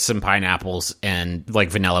took some pineapples and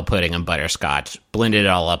like vanilla pudding and butterscotch, blended it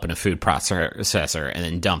all up in a food processor, and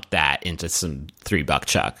then dumped that into some $3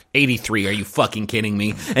 chuck. 83? Are you fucking kidding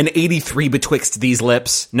me? An 83 betwixt these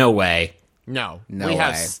lips? No way. No we way.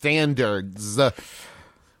 have standards.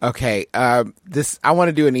 Okay, I want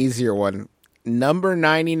to do an easier one. Number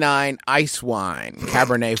 99 ice wine,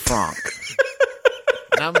 Cabernet Franc.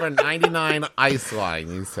 Number 99 ice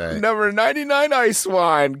wine, you say. Number 99 ice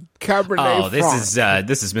wine, Cabernet Franc.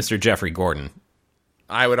 This is Mr. Jeffrey Gordon.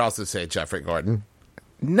 I would also say Jeffrey Gordon.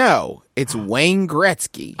 No, it's Wayne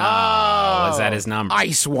Gretzky. Was that his number?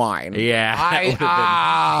 Ice wine. Yeah,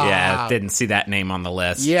 didn't see that name on the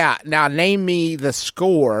list. Yeah, now name me the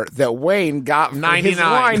score that Wayne got for 99. his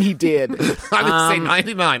wine he did. I'm going to say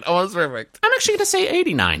 99. Oh, that's perfect. I'm actually going to say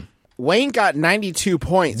 89. Wayne got 92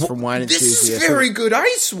 points from Wine Enthusiast. This is very good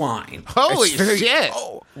ice wine. Holy shit.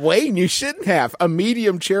 Oh, Wayne, you shouldn't have. A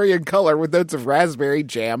medium cherry in color with notes of raspberry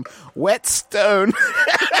jam, wet stone.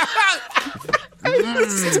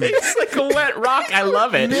 It tastes like a wet rock. I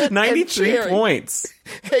love it. 93 points.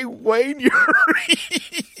 Hey, Wayne,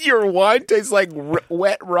 your wine tastes like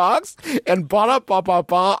wet rocks, and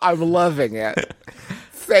ba-da-ba-ba-ba, I'm loving it.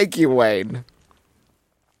 Thank you, Wayne.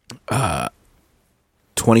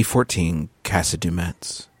 2014 Casa du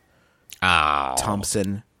Metz.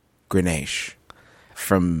 Thompson Grenache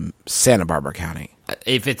from Santa Barbara County.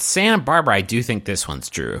 If it's Santa Barbara, I do think this one's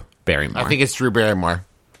Drew Barrymore. I think it's Drew Barrymore.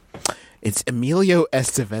 It's Emilio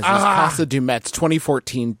Estevez's Casa du Metz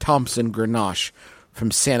 2014 Thompson Grenache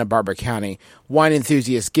from Santa Barbara County. Wine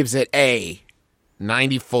Enthusiast gives it a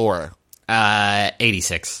 94.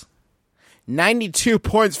 86. 92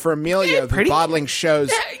 points for Emilio. The bottling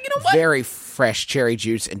shows very fresh cherry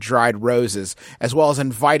juice and dried roses, as well as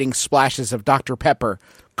inviting splashes of Dr. Pepper,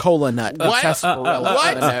 cola nut, and sarsaparilla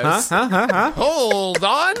on the nose. Hold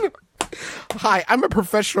on. Hi, I'm a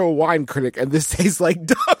professional wine critic, and this tastes like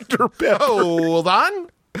Dr. Pepper. Hold on.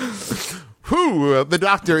 Who? The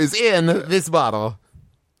doctor is in this bottle.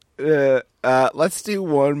 Let's do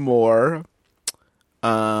one more.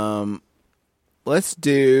 Let's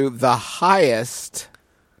do the highest.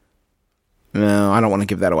 No, I don't want to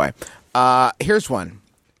give that away. Here's one.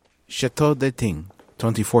 Chateau de Ting,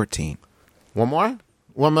 2014. One more?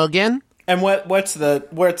 One more again? And what's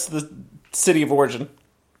the city of origin?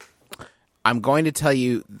 I'm going to tell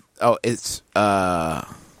you. Oh, it's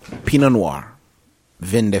Pinot Noir,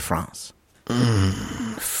 Vin de France.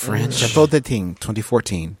 French. Chateau de Ting,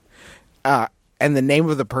 2014. And the name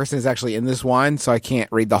of the person is actually in this wine, so I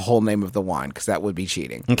can't read the whole name of the wine because that would be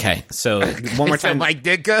cheating. Okay, so one more time. Mike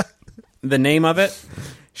Ditka? The name of it?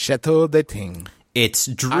 Chateau de Ting. It's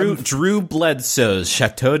Drew Bledsoe's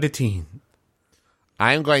Chateau de Ting.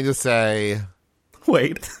 I'm going to say...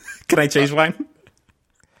 Wait, can I change mine?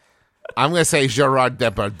 I'm going to say Gerard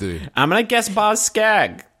Depardieu. I'm going to guess Boz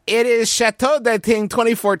Scaggs. It is Chateau de Ting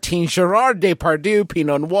 2014 Gerard Depardieu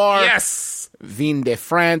Pinot Noir. Yes! Vin de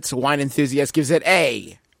France. Wine Enthusiast gives it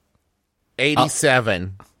a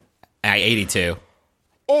 87. 82.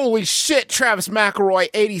 Holy shit, Travis McElroy,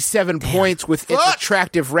 87 points with its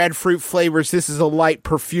attractive red fruit flavors. This is a light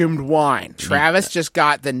perfumed wine. Travis just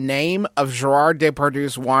got the name of Gerard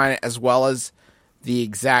Depardieu's wine as well as the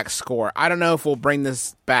exact score. I don't know if we'll bring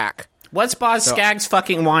this back. What's Boz Scaggs'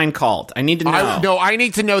 fucking wine called? I need to know. I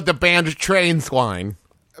need to know the band Train's wine.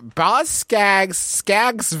 Boz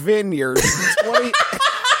Scaggs Vineyard. 20...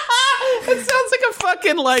 It sounds like a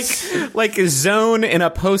fucking like a zone in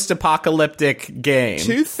a post-apocalyptic game.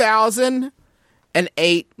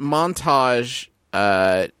 2008 montage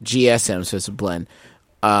GSM, so it's a blend.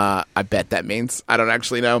 I bet that means. I don't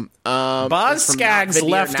actually know. Boz Scaggs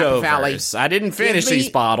leftovers. I didn't finish these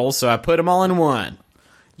bottles, so I put them all in one.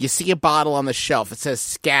 You see a bottle on the shelf. It says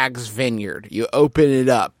Scaggs Vineyard. You open it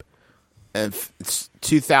up. It's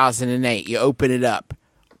 2008. You open it up.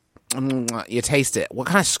 You taste it. What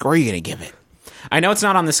kind of score are you going to give it? I know it's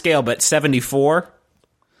not on the scale, but 74.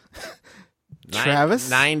 Travis?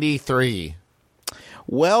 93.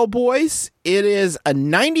 Well, boys, it is a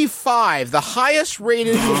 95, the highest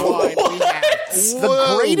rated wine we have.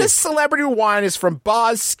 The greatest celebrity wine is from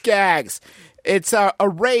Boz Scaggs. It's a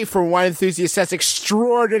array for wine enthusiasts that's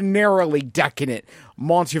extraordinarily decadent.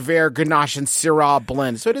 Monteverde, Grenache, and Syrah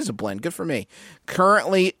blend. So it is a blend. Good for me.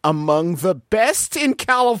 Currently among the best in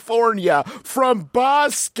California from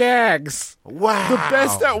Boz Scaggs. Wow. The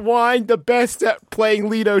best at wine, the best at playing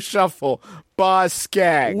Lido Shuffle. Boz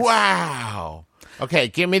Scaggs. Wow. Okay,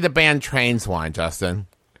 give me the band Train's wine, Justin.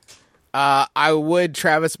 I would,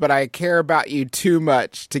 Travis, but I care about you too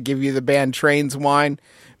much to give you the band Train's wine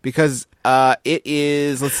because it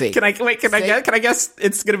is, let's see. Can I guess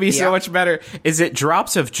it's going to be so much better. Is it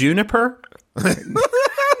Drops of Juniper?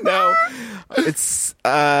 No. It's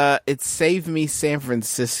Save Me San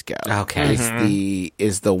Francisco. Okay.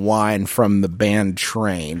 Is the wine from the band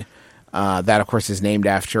Train. That of course is named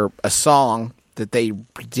after a song that they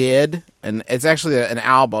did, and it's actually an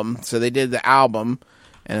album. So they did the album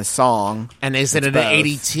and a song. And is it an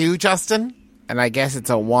 82, Justin? And I guess it's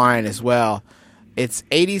a wine as well. It's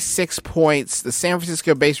 86 points. The San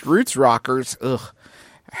Francisco-based Roots Rockers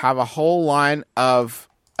have a whole line of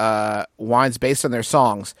wines based on their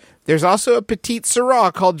songs. There's also a Petite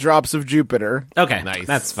Syrah called Drops of Jupiter. Okay, nice.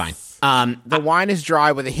 That's fine. The wine is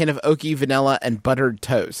dry with a hint of oaky vanilla and buttered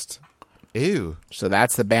toast. Ew. So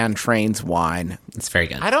that's the band Train's wine. It's very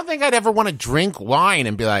good. I don't think I'd ever want to drink wine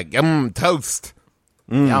and be like, toast.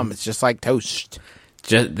 Yum, it's just like toast.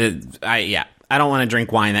 I don't want to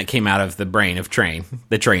drink wine that came out of the brain of Train,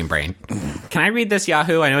 the Train brain. Can I read this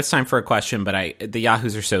Yahoo? I know it's time for a question, but the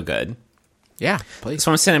Yahoos are so good. Yeah, please. This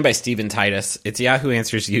one's sent in by Stephen Titus. It's Yahoo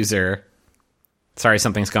Answers user. Sorry,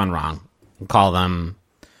 something's gone wrong. We'll call them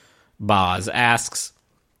Boz. Asks,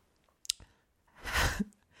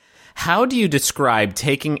 how do you describe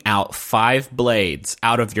taking out 5 blades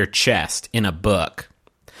out of your chest in a book?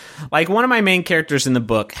 Like, one of my main characters in the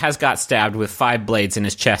book has got stabbed with 5 blades in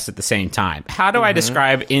his chest at the same time. How do I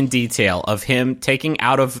describe in detail of him taking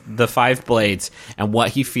out of the 5 blades and what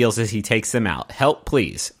he feels as he takes them out? Help,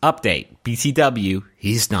 please. Update. BTW,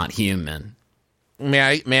 he's not human.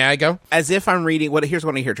 May I go? As if I'm reading... Here's what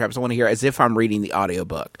I want to hear, Travis. I want to hear as if I'm reading the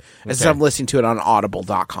audiobook. As if I'm listening to it on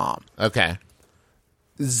audible.com. Okay.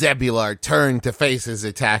 Zebular turned to face his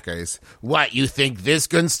attackers. What, you think this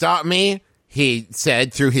can stop me? He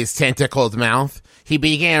said through his tentacled mouth. He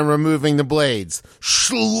began removing the blades.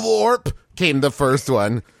 Schlorp came the first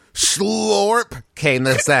one. Schlorp came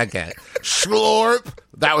the second. Schlorp,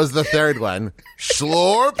 that was the third one.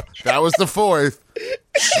 Schlorp, that was the fourth.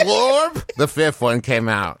 Schlorp, the fifth one came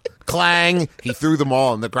out. Clang, he threw them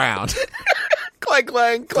all on the ground. Clang,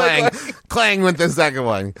 clang, Clang, clang went the second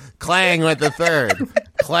one. Clang went the third.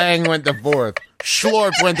 Clang went the fourth.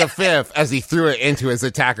 Schlorp went the fifth as he threw it into his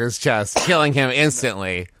attacker's chest, killing him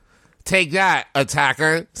instantly. Take that,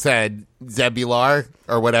 attacker, said Zebular,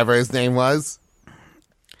 or whatever his name was.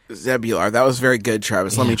 Zebular. That was very good,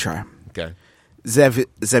 Travis. Let me try. Okay.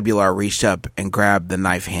 Zebular reached up and grabbed the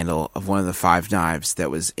knife handle of one of the 5 knives that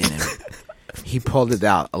was in him. He pulled it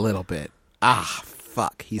out a little bit. Ah,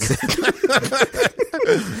 fuck, he said.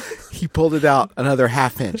 He pulled it out another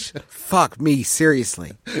 ½ inch. Fuck me,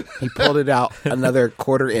 seriously. He pulled it out another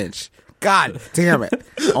 ½ inch. God damn it.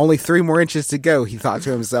 Only 3 more inches to go, he thought to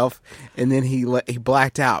himself. And then he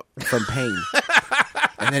blacked out from pain.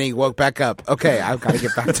 And then he woke back up. Okay, I've got to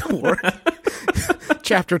get back to work.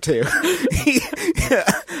 Chapter 2.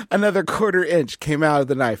 Another ½ inch came out of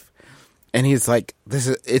the knife. And he's like,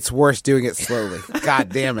 it's worse doing it slowly. God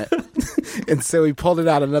damn it. And so he pulled it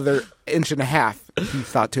out another 1.5 inches. He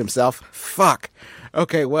thought to himself, fuck.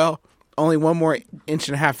 Okay, well, only 1 more 1.5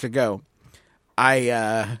 inches to go.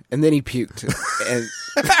 And then he puked. And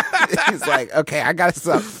He's like, okay, I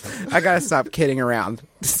gotta stop kidding around.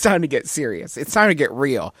 It's time to get serious. It's time to get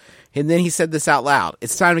real. And then he said this out loud.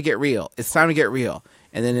 It's time to get real. It's time to get real.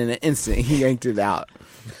 And then in an instant, he yanked it out.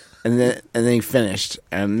 And then he finished.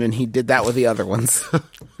 And then he did that with the other ones.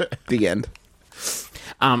 The end.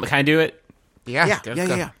 Can I do it?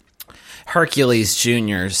 Yeah. Hercules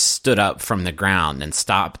Jr. stood up from the ground and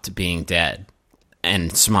stopped being dead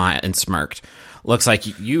and smiled and smirked. Looks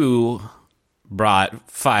like you brought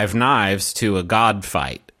 5 knives to a god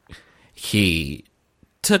fight. He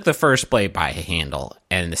took the first blade by a handle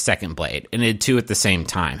and the second blade and did 2 at the same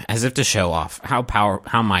time, as if to show off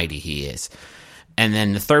how mighty he is. And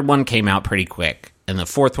then the third one came out pretty quick, and the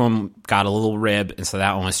fourth one got a little rib, and so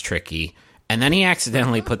that one was tricky. And then he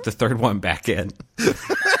accidentally put the third one back in.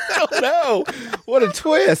 Oh no! What a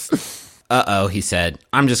twist! Uh-oh, he said.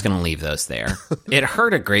 I'm just going to leave those there. It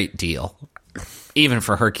hurt a great deal, even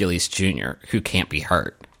for Hercules Jr., who can't be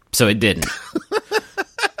hurt. So it didn't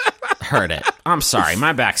hurt it. I'm sorry,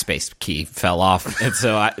 my backspace key fell off, and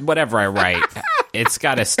so whatever I write, it's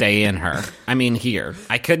got to stay in her. I mean, here.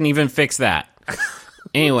 I couldn't even fix that.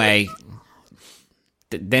 Anyway,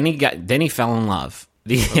 then he fell in love.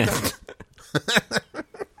 The end.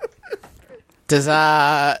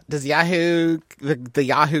 Does Yahoo the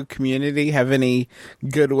Yahoo community have any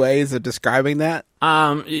good ways of describing that?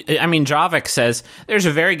 I mean, Javik says there's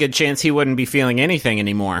a very good chance he wouldn't be feeling anything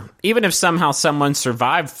anymore. Even if somehow someone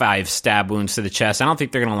survived 5 stab wounds to the chest, I don't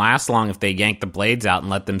think they're going to last long if they yank the blades out and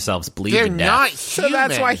let themselves bleed They're to death. not So human.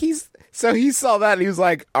 that's why So he saw that and he was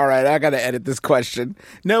like, all right, I got to edit this question.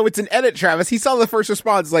 No, it's an edit, Travis. He saw the first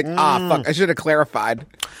response like, fuck, I should have clarified.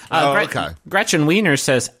 Okay. Gretchen Wieners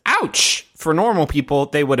says, ouch! For normal people,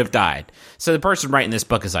 they would have died. So the person writing this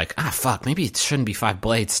book is like, fuck, maybe it shouldn't be 5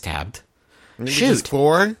 blades stabbed. Maybe Shoot. just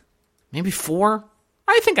 4? Maybe 4?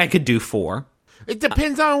 I think I could do 4. It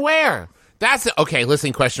depends on where. That's okay.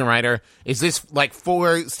 Listen, question writer. Is this like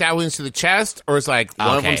 4 stab wounds to the chest, or is like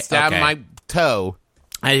one of them stabbed my toe?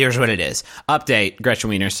 Here's what it is. Update,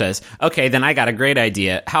 Gretchen Wiener says, okay, then I got a great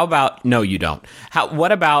idea. How about, no, you don't.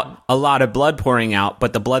 What about a lot of blood pouring out,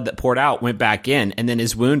 but the blood that poured out went back in, and then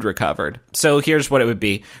his wound recovered? So here's what it would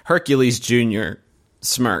be. Hercules Jr.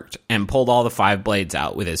 smirked and pulled all the 5 blades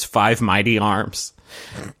out with his 5 mighty arms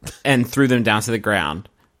and threw them down to the ground.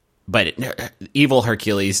 But evil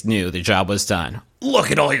Hercules knew the job was done.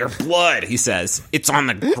 Look at all your blood, he says. It's on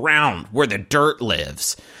the ground where the dirt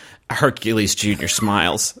lives. Hercules Jr.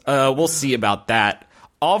 smiles. We'll see about that.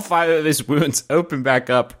 All 5 of his wounds open back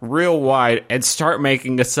up real wide and start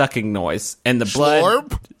making a sucking noise. And the blood...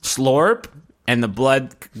 Slurp. And the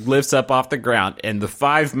blood lifts up off the ground. And the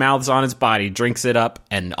 5 mouths on his body drinks it up.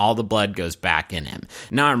 And all the blood goes back in him.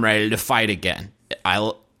 Now I'm ready to fight again.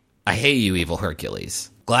 I hate you, evil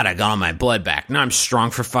Hercules. Glad I got all my blood back. Now I'm strong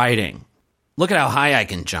for fighting. Look at how high I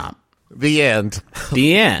can jump. The end.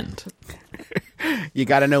 The end. You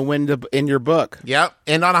got to know when to end your book. Yep.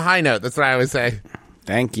 And on a high note. That's what I always say.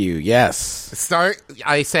 Thank you. Yes.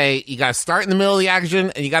 I say you got to start in the middle of the action,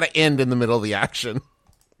 and you got to end in the middle of the action.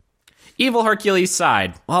 Evil Hercules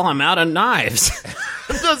sighed. Well, I'm out of knives.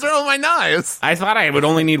 Those are all my knives. I thought I would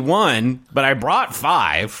only need 1, but I brought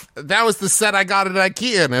 5. That was the set I got at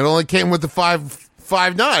IKEA, and it only came with the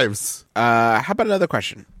five knives. How about another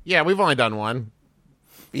question? Yeah, we've only done 1.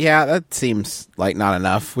 Yeah, that seems like not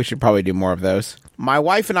enough. We should probably do more of those. My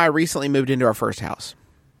wife and I recently moved into our first house.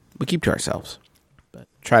 We keep to ourselves, but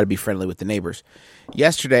try to be friendly with the neighbors.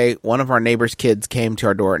 Yesterday, one of our neighbor's kids came to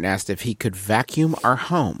our door and asked if he could vacuum our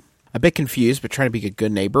home. A bit confused, but trying to be a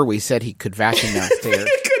good neighbor, we said he could vacuum downstairs.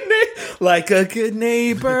 Like a good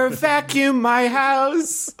neighbor, vacuum my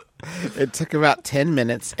house. It took about 10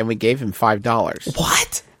 minutes, and we gave him $5.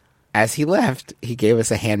 What? As he left, he gave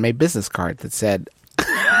us a handmade business card that said...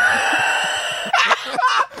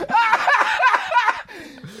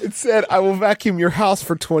 It said, I will vacuum your house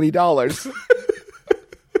for $20.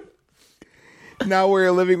 Now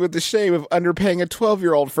we're living with the shame of underpaying a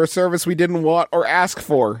 12-year-old for a service we didn't want or ask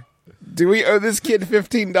for. Do we owe this kid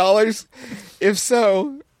 $15? If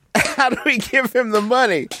so, how do we give him the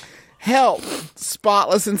money? Help.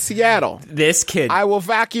 Spotless in Seattle. This kid. I will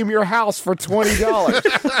vacuum your house for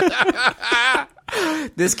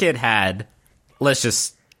 $20. This kid had, let's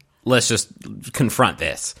just confront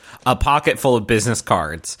this. A pocket full of business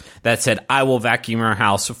cards that said, I will vacuum your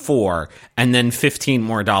house for, and then $15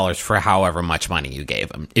 more for however much money you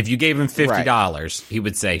gave him. If you gave him $50, He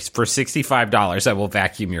would say, for $65, I will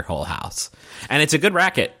vacuum your whole house. And it's a good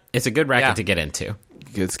racket. It's a good racket to get into.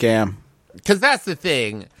 Good scam. Because that's the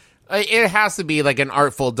thing. It has to be like an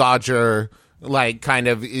Artful Dodger like kind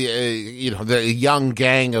of the young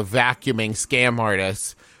gang of vacuuming scam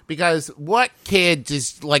artists. Because what kid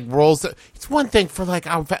just like rolls? It's one thing for like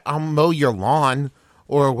I'll mow your lawn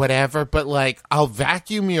or whatever, but like I'll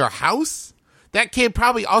vacuum your house. That kid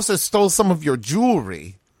probably also stole some of your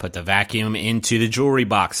jewelry. Put the vacuum into the jewelry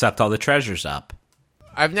box, sucked all the treasures up.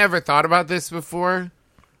 I've never thought about this before,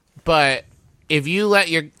 but if you let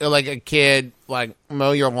your like a kid like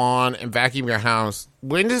mow your lawn and vacuum your house,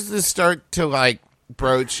 when does this start to like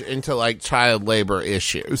broach into like child labor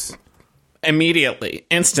issues? Immediately,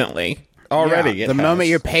 instantly, already. Yeah, the moment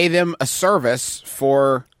you pay them a service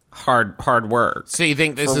for hard work. So you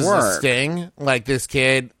think this is a sting? Like this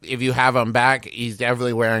kid, if you have him back, he's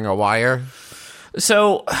definitely wearing a wire.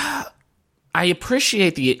 So I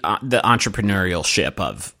appreciate the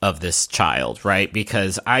entrepreneurship of this child, right?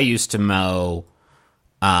 Because I used to mow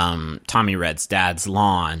Tommy Red's dad's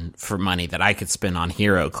lawn for money that I could spend on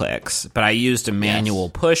hero clicks, but I used a manual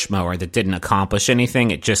push mower that didn't accomplish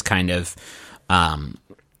anything. It just kind of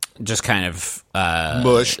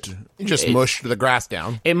mushed. You just mushed the grass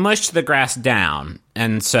down. It mushed the grass down,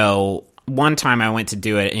 and so one time I went to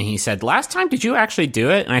do it, and he said, "Last time, did you actually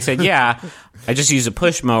do it?" And I said, "Yeah, I just used a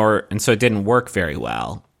push mower, and so it didn't work very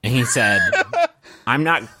well." And he said, "I'm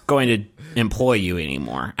not going to employ you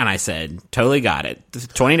anymore." And I said, "Totally got it.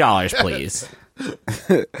 $20, please."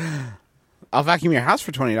 I'll vacuum your house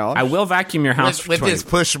for $20. I will vacuum your house with his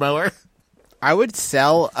push mower. I would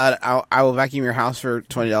sell I will vacuum your house for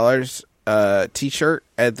 $20 t-shirt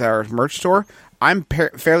at our merch store. I'm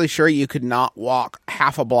fairly sure you could not walk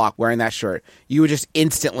half a block wearing that shirt. You would just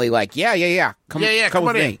instantly like, yeah. Come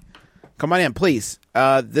with me. Come on in, please.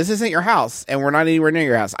 This isn't your house, and we're not anywhere near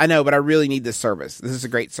your house. I know, but I really need this service. This is a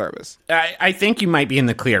great service. I think you might be in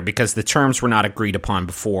the clear because the terms were not agreed upon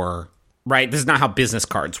before, right? This is not how business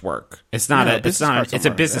cards work. It's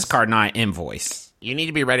a business card, not an invoice. You need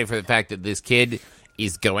to be ready for the fact that this kid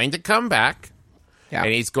is going to come back, and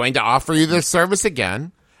he's going to offer you this service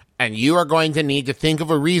again. And you are going to need to think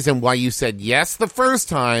of a reason why you said yes the first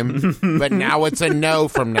time, but now it's a no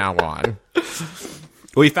from now on.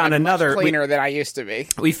 We found another cleaner than I used to be.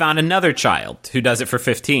 We found another child who does it for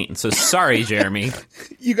 $15. So sorry, Jeremy.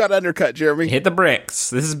 You got undercut, Jeremy. Hit the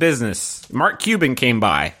bricks. This is business. Mark Cuban came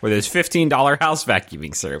by with his $15 house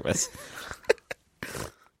vacuuming service.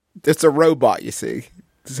 It's a robot, you see.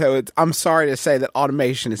 So I'm sorry to say that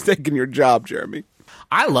automation is taking your job, Jeremy.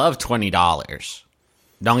 I love $20.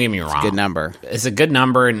 Don't get me wrong. It's a good number. It's a good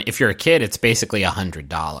number, and if you're a kid, it's basically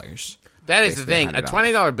 $100. That is the thing. $100. A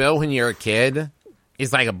 $20 bill when you're a kid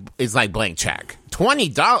is like blank check.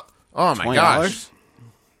 $20. Oh my gosh.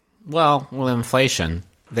 Well, with inflation,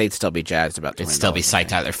 they'd still be jazzed about $20. They'd still be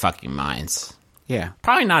psyched out of their fucking minds. Yeah.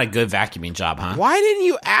 Probably not a good vacuuming job, huh? Why didn't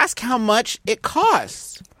you ask how much it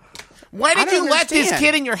costs? Why did you let this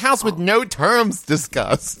kid in your house with no terms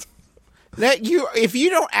discussed? If you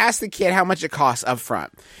don't ask the kid how much it costs up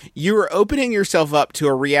front, you are opening yourself up to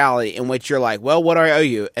a reality in which you're like, well, what do I owe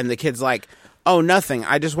you? And the kid's like, oh, nothing.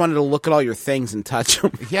 I just wanted to look at all your things and touch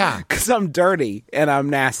them. Yeah. Because I'm dirty and I'm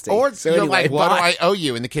nasty. Or so you're like, what do I owe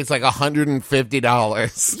you? And the kid's like,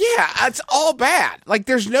 $150. Yeah, it's all bad. Like,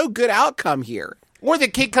 there's no good outcome here. Or the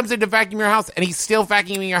kid comes in to vacuum your house and he's still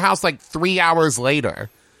vacuuming your house like 3 hours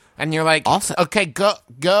later. And you're like, also, okay, go.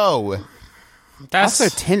 That's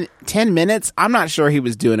also 10 minutes. I'm not sure he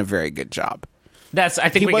was doing a very good job. I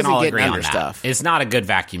think we can all agree on that. Stuff. It's not a good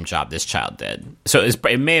vacuum job this child did. So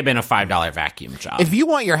it may have been a $5 vacuum job. If you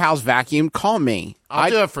want your house vacuumed, call me.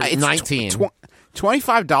 I'll do it for $19.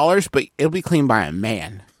 $25, but it'll be cleaned by a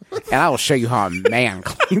man. And I will show you how a man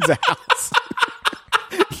cleans a house.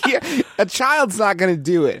 Yeah, a child's not going to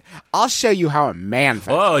do it. I'll show you how a man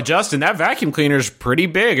vacuums. Whoa, Justin, that vacuum cleaner's pretty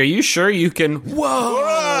big. Are you sure you can...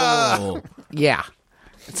 Whoa! Yeah.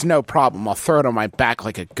 It's no problem. I'll throw it on my back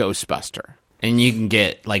like a Ghostbuster. And you can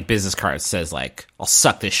get, like, business cards that says, like, I'll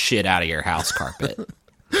suck this shit out of your house carpet.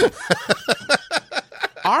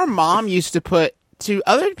 Our mom used to put... Do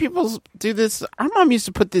other people do this? Our mom used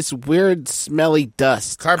to put this weird, smelly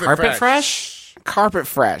dust. Carpet fresh? Carpet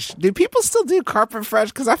Fresh. Do people still do Carpet Fresh?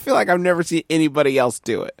 Because I feel like I've never seen anybody else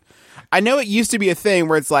do it. I know it used to be a thing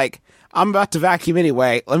where it's like, I'm about to vacuum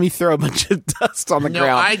anyway. Let me throw a bunch of dust on the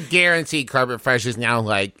ground. I guarantee Carpet Fresh is now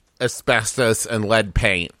like asbestos and lead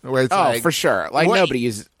paint. Where it's for sure. Like nobody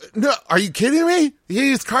uses. No, are you kidding me? You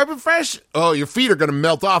use Carpet Fresh? Oh, your feet are going to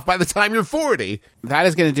melt off by the time you're 40. That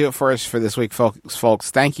is going to do it for us for this week, folks.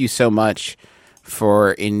 Thank you so much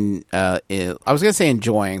for I was going to say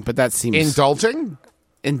enjoying, but that seems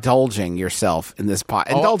indulging yourself in this pot,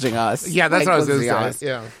 indulging us. Yeah, that's what I was going to say.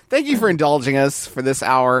 Yeah. Thank you for indulging us for this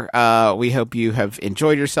hour. We hope you have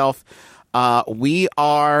enjoyed yourself. We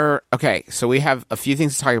are okay. So we have a few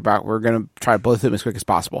things to talk about. We're going to try to blow through them as quick as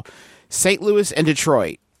possible. St. Louis and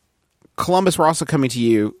Detroit, Columbus. We're also coming to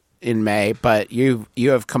you in May, but you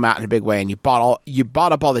have come out in a big way, and you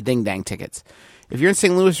bought up all the ding dang tickets. If you're in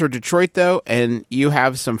St. Louis or Detroit though, and you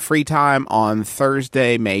have some free time on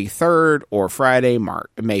Thursday, May 3rd, or Friday,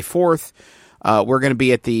 May 4th, we're going to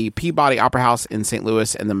be at the Peabody Opera House in St.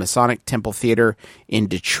 Louis and the Masonic Temple Theater in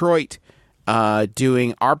Detroit.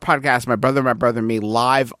 Doing our podcast, My Brother, and Me,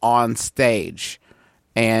 live on stage,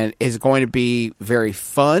 and it's going to be very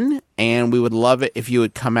fun. And we would love it if you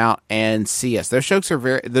would come out and see us. Those shows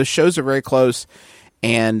are very close,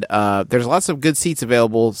 and there's lots of good seats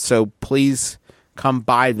available. So please come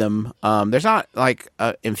buy them. There's not like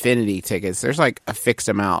infinity tickets. There's like a fixed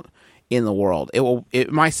amount in the world.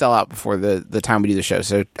 It might sell out before the time we do the show.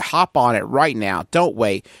 So hop on it right now. Don't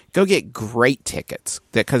wait. Go get great tickets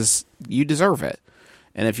because you deserve it.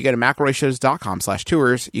 And if you go to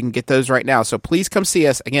McElroyShows.com/tours, you can get those right now. So please come see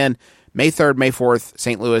us again, May 3rd, May 4th,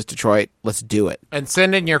 St. Louis, Detroit. Let's do it. And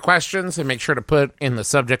send in your questions and make sure to put in the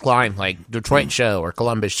subject line like Detroit show or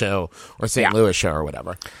Columbus show or St. Louis show or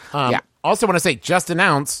whatever. Also want to say, just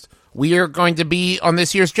announced, we are going to be on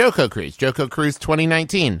this year's JoCo Cruise, JoCo Cruise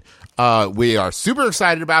 2019. We are super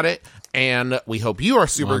excited about it, and we hope you are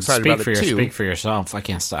super excited about it too. Speak for yourself. I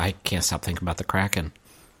can't stop thinking about the Kraken.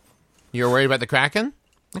 You're worried about the Kraken?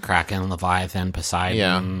 The Kraken, Leviathan, Poseidon.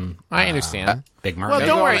 Yeah, I understand. Big Mermaid. Well,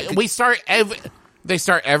 don't worry. They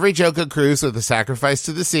start every JoCo Cruise with a sacrifice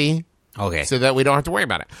to the sea. Okay. So that we don't have to worry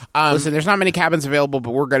about it. Listen, there's not many cabins available,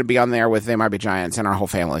 but we're going to be on there with They Might Be Giants and our whole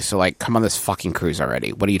family. So, like, come on this fucking cruise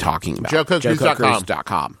already. What are you talking about?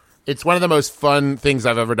 JoCoCruise.com. It's one of the most fun things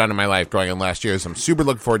I've ever done in my life going on last year, so I'm super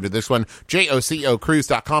looking forward to this one.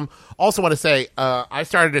 JoCoCruise.com. Also want to say, I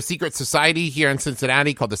started a secret society here in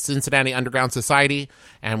Cincinnati called the Cincinnati Underground Society,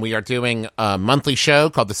 and we are doing a monthly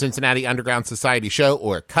show called the Cincinnati Underground Society Show,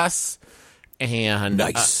 or CUS. And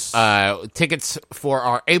nice. Tickets for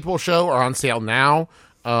our April show are on sale now.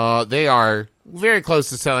 They are very close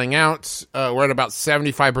to selling out. We're at about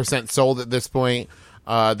 75% sold at this point.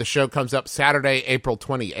 The show comes up Saturday, April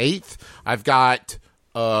 28th. I've got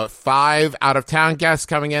 5 out-of-town guests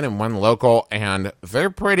coming in and 1 local, and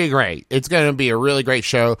they're pretty great. It's going to be a really great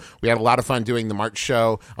show. We had a lot of fun doing the March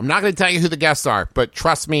show. I'm not going to tell you who the guests are, but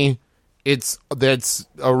trust me, it's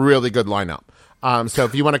a really good lineup. So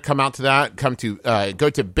if you want to come out to that, go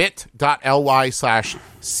to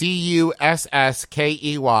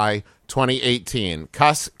bit.ly/CUSSKEY 2018.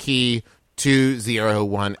 CUS key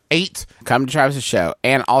 2018. Come to Travis's show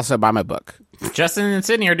and also buy my book. Justin and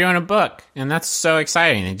Sydney are doing a book, and that's so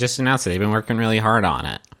exciting. They just announced it. They've been working really hard on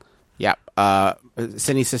it. Yep.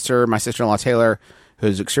 Sydney's sister, my sister-in-law Taylor,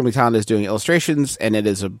 who's extremely talented, is doing illustrations, and it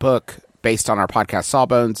is a book based on our podcast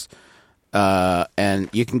Sawbones. And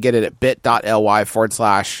you can get it at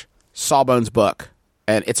bit.ly/Sawbones book.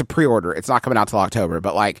 And it's a pre-order. It's not coming out till October,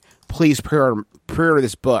 but like, please pre-order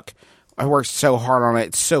this book. I worked so hard on it.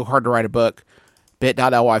 It's so hard to write a book.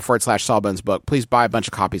 bit.ly/Sawbones book. Please buy a bunch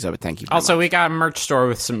of copies of it. Thank you. Also, we got a merch store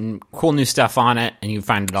with some cool new stuff on it, and you can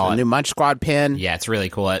find it all. A new Munch Squad pin. Yeah, it's really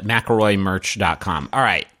cool at McElroymerch.com. All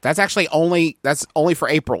right. That's actually only for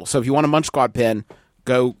April. So if you want a Munch Squad pin,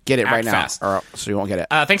 go get it right now, or so you won't get it.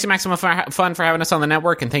 Thanks to Maximum Fun for having us on the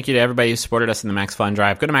network, and thank you to everybody who supported us in the Max Fun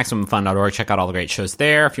Drive. Go to MaximumFun.org, check out all the great shows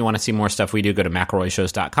there. If you want to see more stuff we do, go to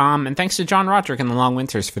McElroyShows.com. And thanks to John Roderick and the Long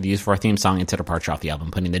Winters for the use of our theme song into Departure off the album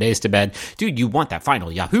Putting the Days to Bed. Dude, you want that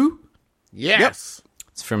final Yahoo? Yes. Yep.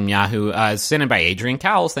 It's from Yahoo, sent in by Adrian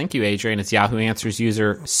Cowles. Thank you, Adrian. It's Yahoo Answers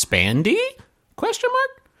user Spandy? ?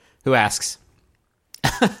 Who asks...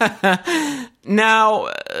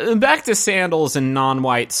 Now, back to sandals and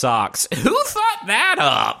non-white socks. Who thought that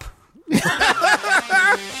up?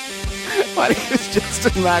 My name is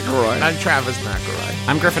Justin McElroy. I'm Travis McElroy.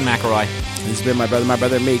 I'm Griffin McElroy. This has been My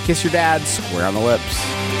Brother, and Me. Kiss your dad square on the lips.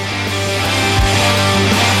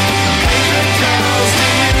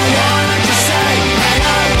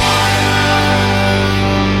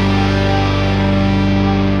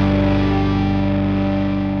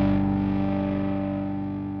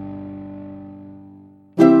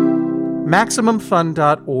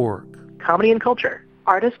 MaximumFun.org. Comedy and culture.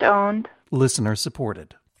 Artist owned. Listener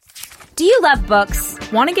supported. Do you love books?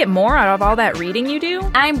 Want to get more out of all that reading you do?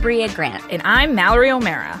 I'm Bria Grant. And I'm Mallory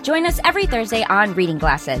O'Mara. Join us every Thursday on Reading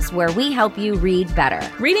Glasses, where we help you read better.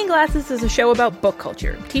 Reading Glasses is a show about book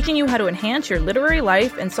culture, teaching you how to enhance your literary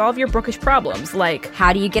life and solve your bookish problems, like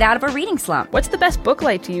how do you get out of a reading slump? What's the best book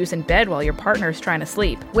light to use in bed while your partner's trying to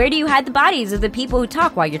sleep? Where do you hide the bodies of the people who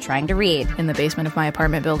talk while you're trying to read? In the basement of my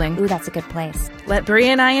apartment building. Ooh, that's a good place. Let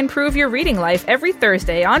Bria and I improve your reading life every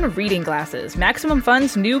Thursday on Reading Glasses, Maximum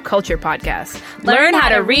Fun's new culture podcast. Learn how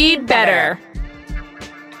to read better.